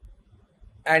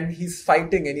 And he's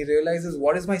fighting and he realizes,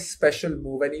 what is my special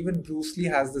move? And even Bruce Lee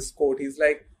has this quote. He's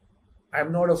like,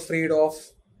 I'm not afraid of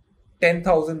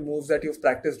 10,000 moves that you've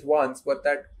practiced once, but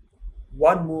that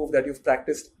one move that you've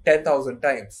practiced 10,000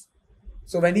 times.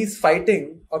 So when he's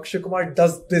fighting, Akshay Kumar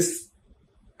does this.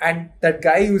 And that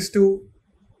guy used to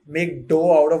make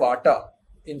dough out of atta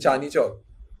in Chandni Chowk.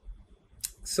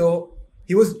 So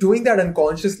he was doing that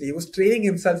unconsciously. He was training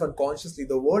himself unconsciously.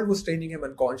 The world was training him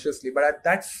unconsciously. But at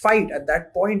that fight, at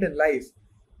that point in life,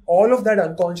 all of that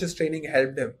unconscious training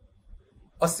helped him.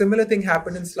 A similar thing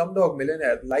happened in Slumdog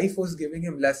Millionaire. Life was giving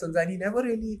him lessons and he never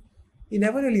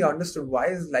really understood, why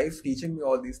is life teaching me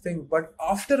all these things? But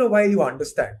after a while, you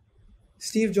understand.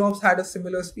 Steve Jobs had a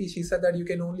similar speech. He said that you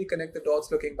can only connect the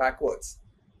dots looking backwards.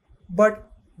 But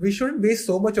we shouldn't waste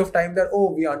so much of time that,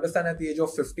 oh, we understand at the age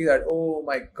of 50 that, oh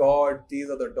my God, these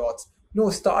are the dots.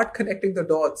 No, start connecting the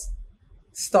dots.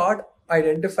 Start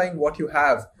identifying what you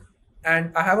have.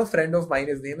 And I have a friend of mine,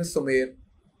 his name is Sumer.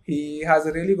 He has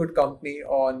a really good company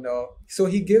on, so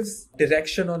he gives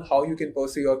direction on how you can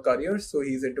pursue your career. So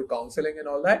he's into counseling and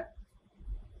all that.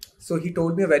 So he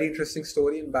told me a very interesting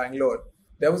story in Bangalore.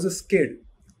 There was this kid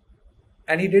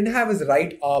and he didn't have his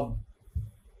right arm.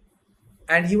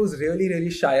 And he was really,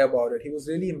 really shy about it. He was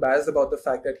really embarrassed about the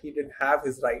fact that he didn't have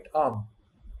his right arm.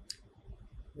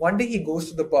 One day he goes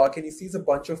to the park and he sees a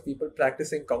bunch of people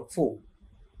practicing Kung Fu.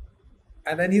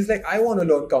 And then he's like, I want to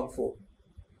learn Kung Fu.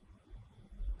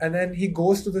 And then he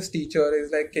goes to this teacher.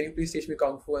 He's like, can you please teach me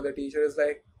Kung Fu? And the teacher is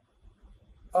like,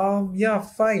 yeah,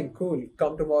 fine, cool.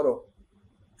 Come tomorrow.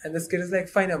 And this kid is like,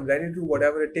 fine, I'm ready to do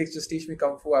whatever it takes. Just teach me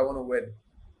Kung Fu. I want to win.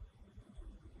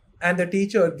 And the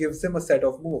teacher gives him a set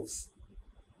of moves.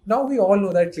 Now we all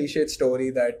know that cliched story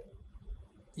that,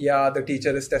 yeah, the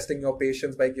teacher is testing your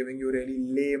patience by giving you really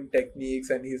lame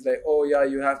techniques. And he's like, oh yeah,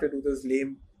 you have to do this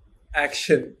lame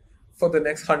action for the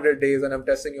next 100 days and I'm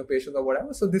testing your patience or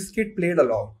whatever. So this kid played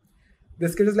along.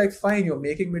 This kid is like, fine, you're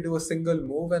making me do a single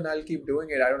move and I'll keep doing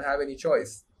it. I don't have any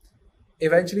choice.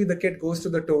 Eventually the kid goes to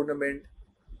the tournament.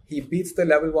 He beats the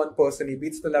level 1 person, he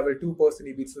beats the level 2 person,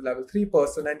 he beats the level 3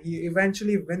 person, and he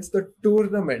eventually wins the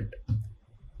tournament.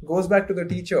 Goes back to the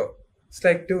teacher. It's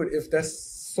like, dude, if there's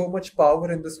so much power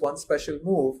in this one special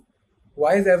move,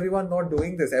 why is everyone not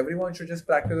doing this? Everyone should just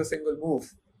practice a single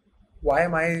move. Why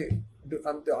am I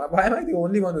the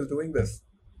only one who's doing this?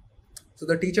 So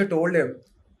the teacher told him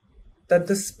that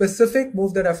the specific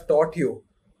move that I've taught you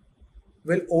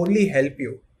will only help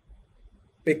you.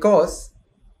 Because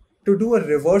to do a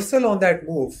reversal on that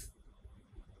move,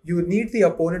 you need the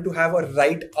opponent to have a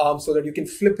right arm so that you can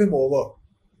flip him over.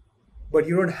 But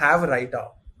you don't have a right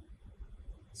arm.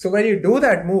 So when you do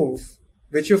that move,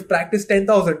 which you've practiced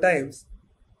 10,000 times,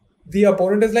 the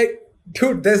opponent is like,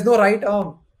 dude, there's no right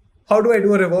arm. How do I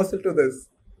do a reversal to this?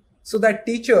 So that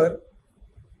teacher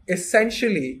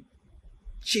essentially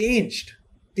changed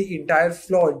the entire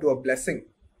flaw into a blessing.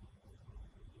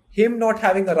 him not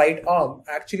having a right arm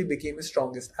actually became his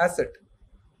strongest asset.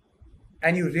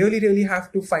 And you really, really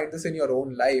have to find this in your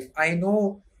own life. I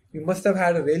know you must have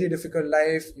had a really difficult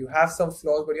life, you have some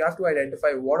flaws, but you have to identify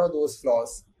what are those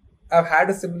flaws. I've had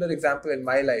a similar example in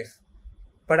my life,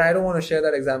 but I don't want to share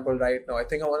that example right now. I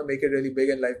think I want to make it really big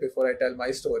in life before I tell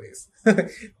my stories.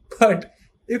 But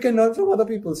you can learn from other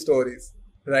people's stories,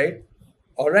 right?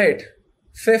 All right.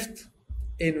 Fifth,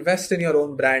 invest in your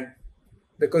own brand,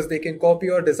 because they can copy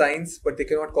your designs, but they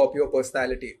cannot copy your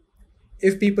personality.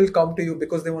 If people come to you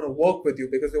because they want to work with you,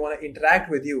 because they want to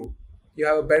interact with you, you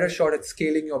have a better shot at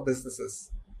scaling your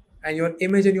businesses. And your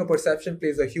image and your perception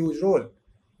plays a huge role.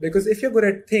 Because if you're good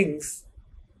at things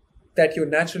that you're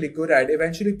naturally good at,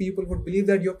 eventually people would believe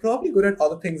that you're probably good at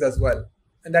other things as well.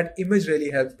 And that image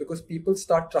really helps because people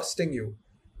start trusting you.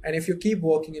 And if you keep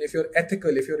working, and if you're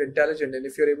ethical, if you're intelligent, and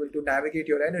if you're able to navigate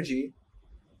your energy,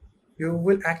 you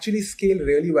will actually scale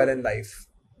really well in life.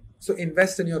 So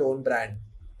invest in your own brand.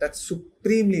 That's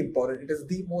supremely important. It is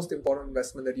the most important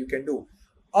investment that you can do.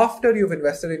 After you've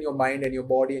invested in your mind and your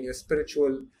body and your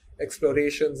spiritual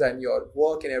explorations and your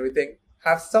work and everything,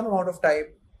 have some amount of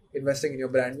time investing in your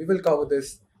brand. We will cover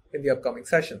this in the upcoming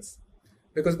sessions.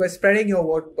 Because by spreading your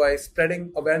word, by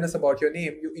spreading awareness about your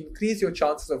name, you increase your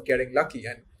chances of getting lucky,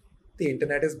 and the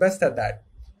internet is best at that.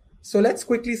 So let's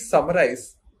quickly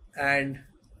summarize. And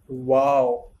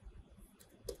wow,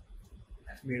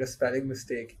 made a spelling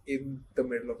mistake in the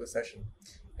middle of the session.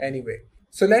 Anyway,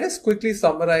 so let us quickly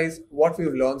summarize what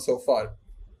we've learned so far.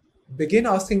 Begin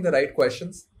asking the right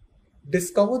questions.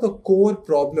 Discover the core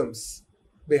problems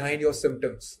behind your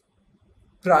symptoms.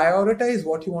 Prioritize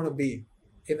what you want to be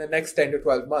in the next 10 to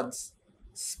 12 months.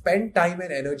 Spend time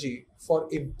and energy for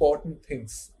important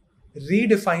things.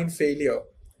 Redefine failure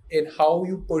in how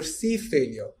you perceive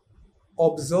failure.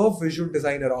 Observe visual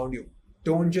design around you.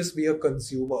 Don't just be a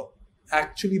consumer.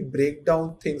 Actually break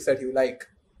down things that you like.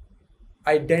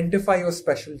 Identify your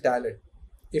special talent.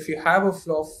 If you have a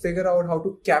flaw, figure out how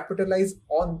to capitalize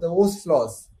on those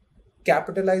flaws.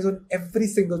 Capitalize on every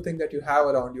single thing that you have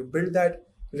around you. Build that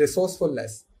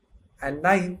resourcefulness. And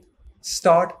ninth,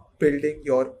 start building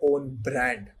your own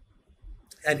brand.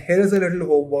 And here is a little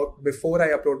homework before I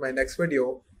upload my next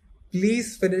video.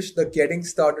 Please finish the Getting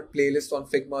Started playlist on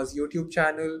Figma's YouTube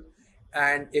channel.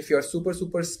 And if you're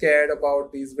super scared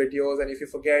about these videos, and if you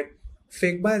forget,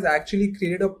 Figma has actually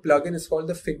created a plugin. It's called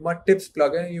the Figma Tips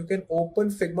plugin. And you can open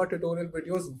Figma tutorial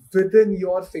videos within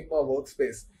your Figma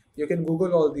workspace. You can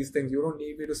Google all these things. You don't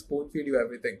need me to spoon feed you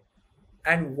everything.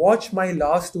 And watch my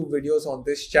last two videos on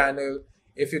this channel.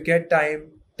 If you get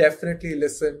time, definitely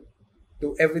listen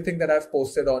to everything that I've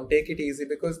posted on. Take it easy,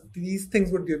 because these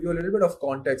things would give you a little bit of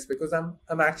context, because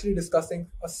I'm actually discussing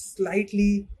a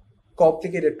slightly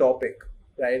complicated topic,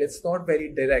 right? It's not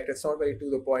very direct. It's not very to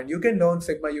the point. You can learn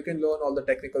Figma. You can learn all the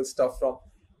technical stuff from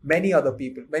many other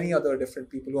people, many other different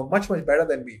people who are much better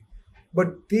than me.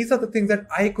 But these are the things that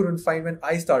I couldn't find when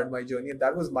I started my journey, and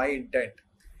that was my intent.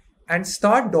 And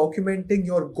start documenting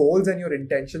your goals and your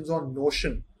intentions on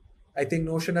Notion. I think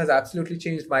Notion has absolutely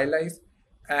changed my life.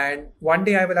 And one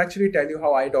day I will actually tell you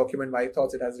how I document my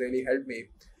thoughts. It has really helped me.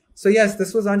 So yes,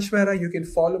 this was Ansh Mehra. You can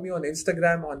follow me on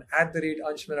Instagram on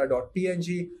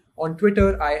 @anshmehra.png. On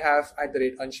Twitter, I have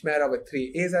 @Ansh Mehra with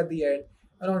 3 A's at the end.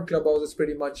 And on Clubhouse, it's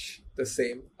pretty much the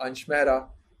same, Ansh Mehra.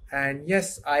 And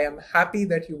yes, I am happy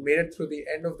that you made it through the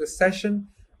end of this session.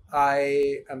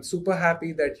 I am super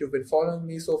happy that you've been following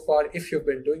me so far, if you've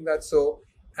been doing that so.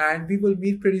 And we will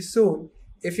meet pretty soon.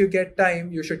 If you get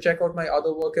time, you should check out my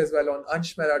other work as well on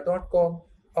anshmehra.com.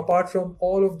 Apart from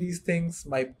all of these things,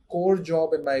 my core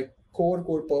job and my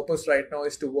core purpose right now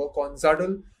is to work on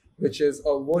Zuddle, which is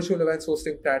a virtual events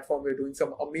hosting platform. We're doing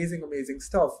some amazing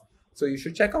stuff. So you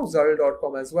should check out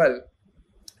Zuddle.com as well.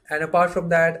 And apart from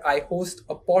that, I host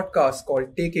a podcast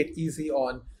called Take It Easy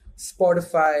on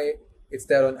Spotify. It's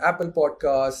there on Apple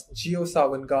Podcasts,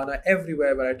 JioSaavn, Ghana,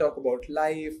 everywhere, where I talk about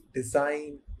life,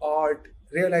 design, art,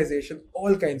 realization,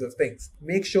 all kinds of things.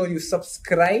 Make sure you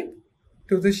subscribe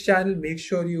to this channel. Make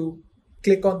sure you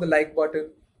click on the like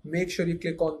button. Make sure you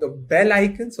click on the bell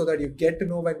icon so that you get to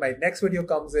know when my next video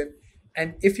comes in.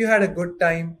 And if you had a good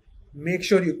time, make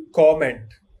sure you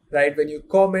comment, right? When you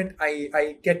comment,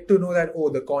 I get to know that, oh,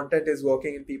 the content is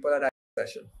working and people are at the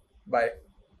session. Bye.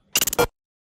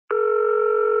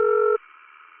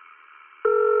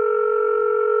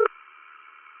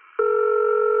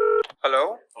 Hello.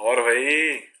 और भाई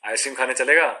ice cream खाने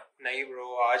चलेगा? नहीं bro,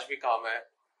 आज भी काम है।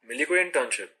 मिली कोई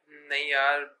इंटर्नशिप? नहीं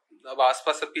यार, अब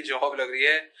आसपास सबकी जॉब लग रही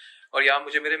है और यार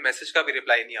मुझे मेरे मैसेज का भी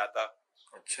रिप्लाई नहीं आता।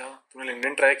 अच्छा, तूने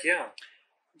लिंक्डइन ट्राई किया?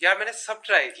 यार मैंने सब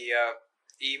ट्राई किया,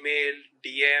 ईमेल,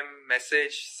 डीएम,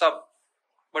 मैसेज, सब,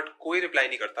 बट कोई रिप्लाई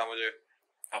नहीं करता मुझे।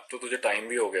 अब तो तुझे टाइम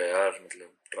भी हो गया यार,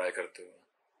 मतलब ट्राई करते हुए।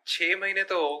 6 महीने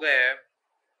तो हो गए हैं।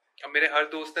 अब मेरे हर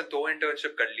दोस्त ने 2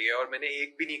 इंटर्नशिप कर ली है और मैंने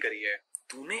एक भी नहीं करी है।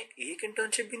 तूने एक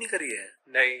इंटर्नशिप भी नहीं करी है?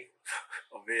 नहीं।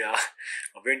 अबे यार,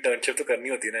 अबे इंटर्नशिप तो करनी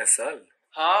होती है ना इस साल।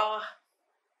 हाँ,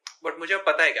 बट मुझे अब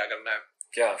पता है क्या करना है।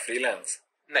 क्या, फ्रीलांस?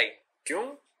 नहीं क्यों?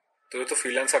 तुझे तो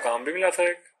फ्रीलांस का काम भी मिला था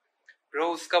एक।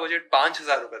 ब्रो, उसका बजट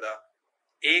 5,000 रुपए था।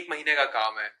 1 महीने का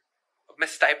काम है। अब मैं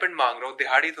स्टाइपेंड मांग रहा हूँ,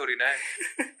 दिहाड़ी थोड़ी ना है।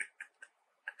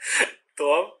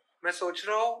 तो अब? मैं सोच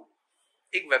रहा हूँ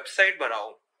एक वेबसाइट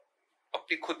बनाऊं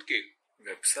अपनी खुद की।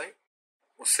 वेबसाइट?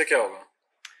 उससे क्या होगा?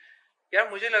 यार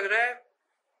मुझे लग रहा है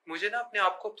मुझे ना अपने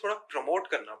आप को थोड़ा प्रमोट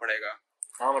करना पड़ेगा।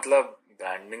 हाँ, मतलब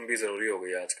ब्रांडिंग भी जरूरी हो गई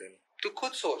है आजकल। तू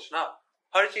खुद सोच ना,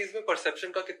 हर चीज में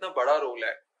परसेप्शन का कितना बड़ा रोल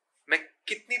है। मैं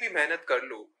कितनी भी मेहनत कर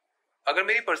लूं, अगर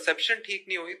मेरी परसेप्शन ठीक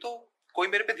नहीं हुई तो कोई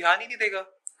मेरे पे ध्यान ही नहीं देगा।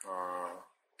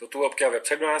 हाँ, तो तू अब क्या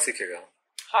वेबसाइट बनाना सीखेगा?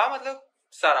 हाँ मतलब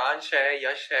सारांश है,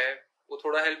 यश है, वो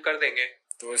थोड़ा हेल्प कर देंगे।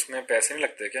 तो इसमें पैसे नहीं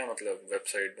लगते क्या, मतलब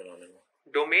वेबसाइट बनाने में?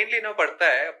 डोमेन लेना पड़ता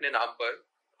है अपने नाम पर।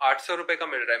 800 रुपए का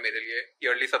मिल रहा है मेरे लिए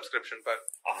ईयरली सब्सक्रिप्शन पर।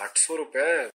 800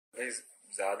 रुपये? भाई,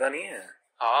 ज्यादा नहीं है?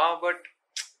 हाँ बट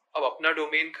अब अपना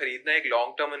डोमेन खरीदना एक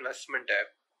लॉन्ग टर्म इन्वेस्टमेंट है।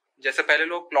 जैसे पहले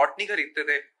लोग प्लॉट नहीं खरीदते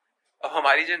थे, अब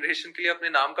हमारी जनरेशन के लिए अपने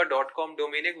नाम का .com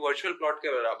डोमेन एक वर्चुअल प्लॉट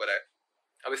के बराबर है।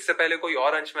 अब इससे पहले कोई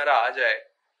और अंश मेरा आ जाए,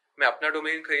 मैं अपना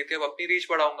डोमेन खरीद के अब अपनी रीच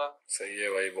बढ़ाऊंगा। सही है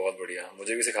भाई, बहुत बढ़िया,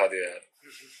 मुझे भी सिखा दिया यार।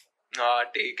 हाँ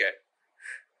ठीक है।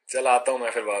 चल आता हूँ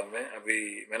मैं फिर बाद में,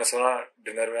 अभी मैंने सुना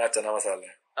डिनर में आज चना मसाला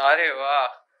है। अरे वाह,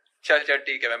 चल चल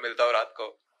ठीक है, मैं मिलता हूँ रात को।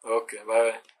 Okay,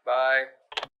 bye. बाय।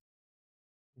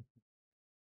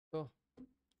 तो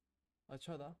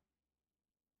अच्छा था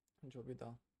जो भी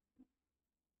था।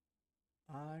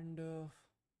 And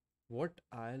what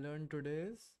I learned today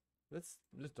is, let's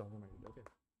document it. Okay.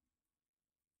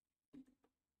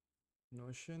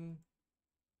 Notion.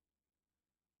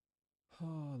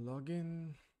 Login.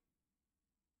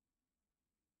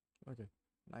 Okay.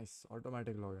 Nice.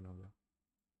 Automatic login हो गया.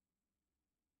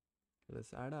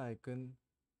 Let's add an icon.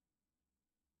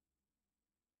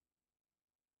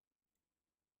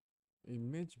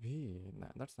 Image भी.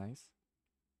 That's nice.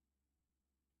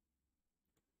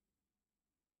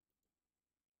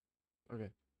 Okay.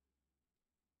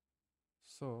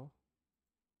 So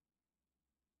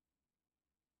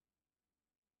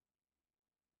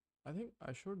I think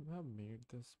I should have made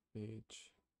this page.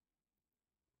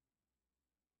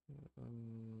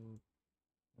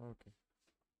 Okay.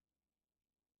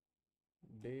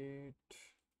 Date.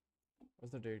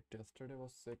 What's the date? Yesterday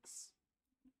was 6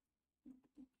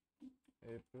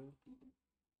 April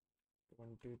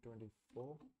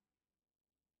 2024.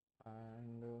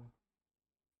 And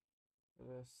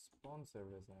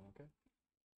responsive design. Okay.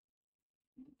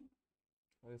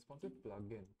 Responsive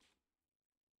plugin.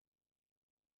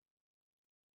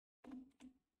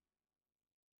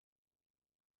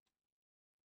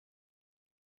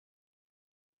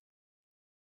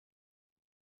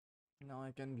 Now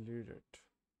I can read it.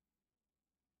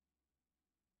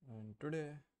 And today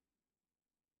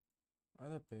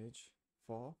other page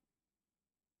for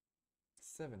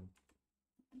 7.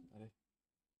 अरे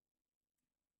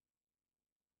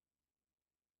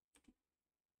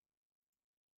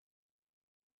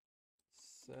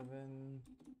 7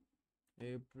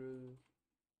 April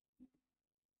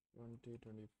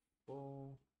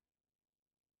 2024.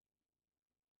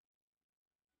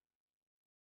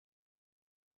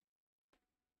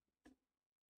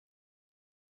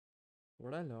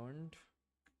 What I learned.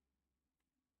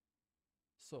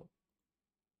 So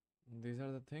these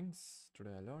are the things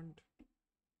today I learned.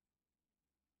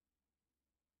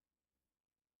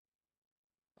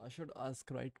 I should ask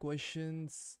right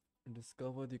questions,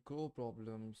 discover the core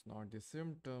problems, not the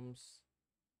symptoms,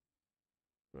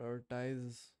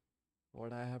 prioritize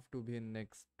what I have to be in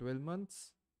next 12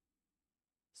 months,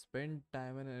 spend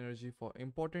time and energy for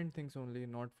important things only,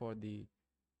 not for the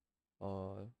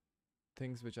uh,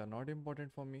 things which are not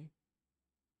important for me.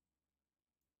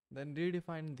 Then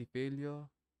redefine the failure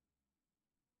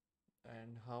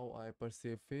and how I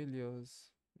perceive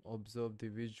failures, observe the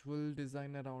visual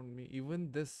design around me,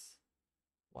 even this,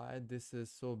 why this is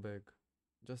so big.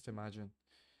 Just imagine.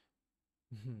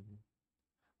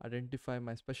 Identify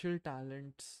my special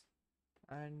talents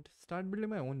and start building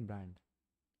my own brand.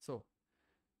 So,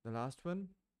 the last one,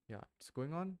 yeah, it's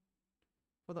going on.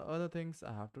 For the other things,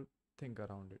 I have to think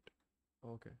around it.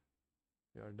 Okay,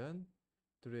 we are done.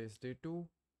 Today is day 2.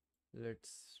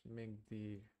 Let's make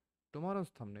the tomorrow's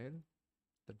thumbnail,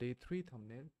 the day 3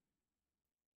 thumbnail.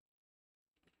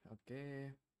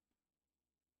 Okay.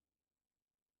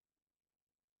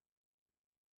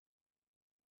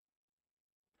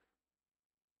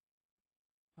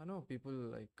 I know people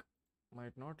like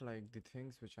might not like the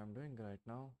things which I'm doing right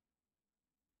now,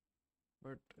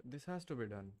 but this has to be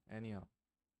done anyhow,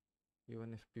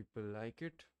 even if people like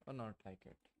it or not like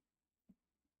it.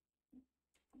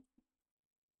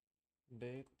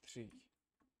 Day 3,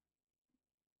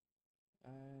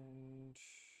 and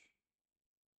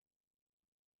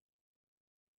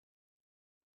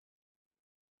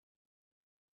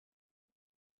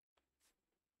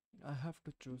I have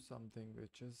to choose something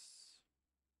which is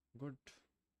good.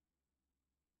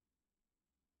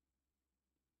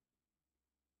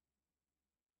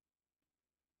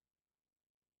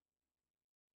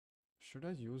 Should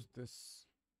I use this?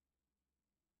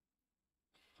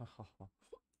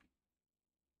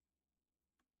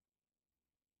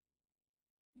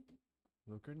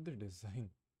 Look at the design.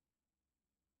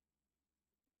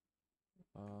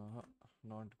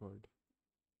 Not good.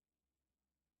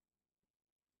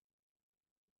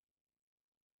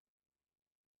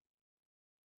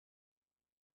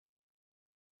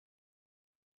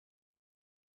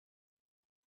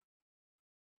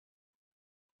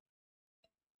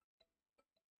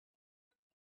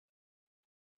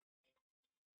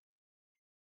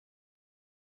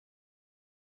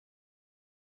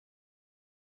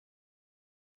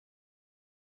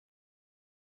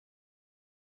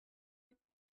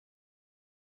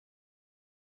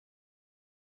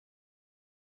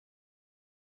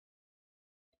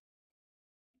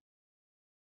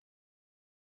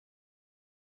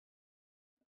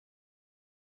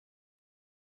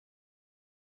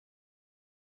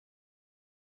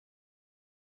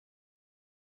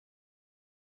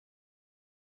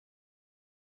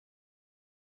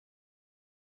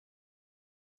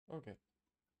 Okay,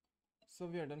 so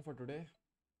we are done for today.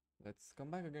 Let's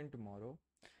come back again tomorrow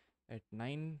at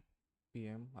 9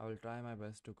 p.m. I will try my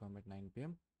best to come at 9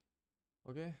 p.m.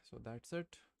 Okay, so that's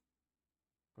it.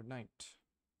 Good night.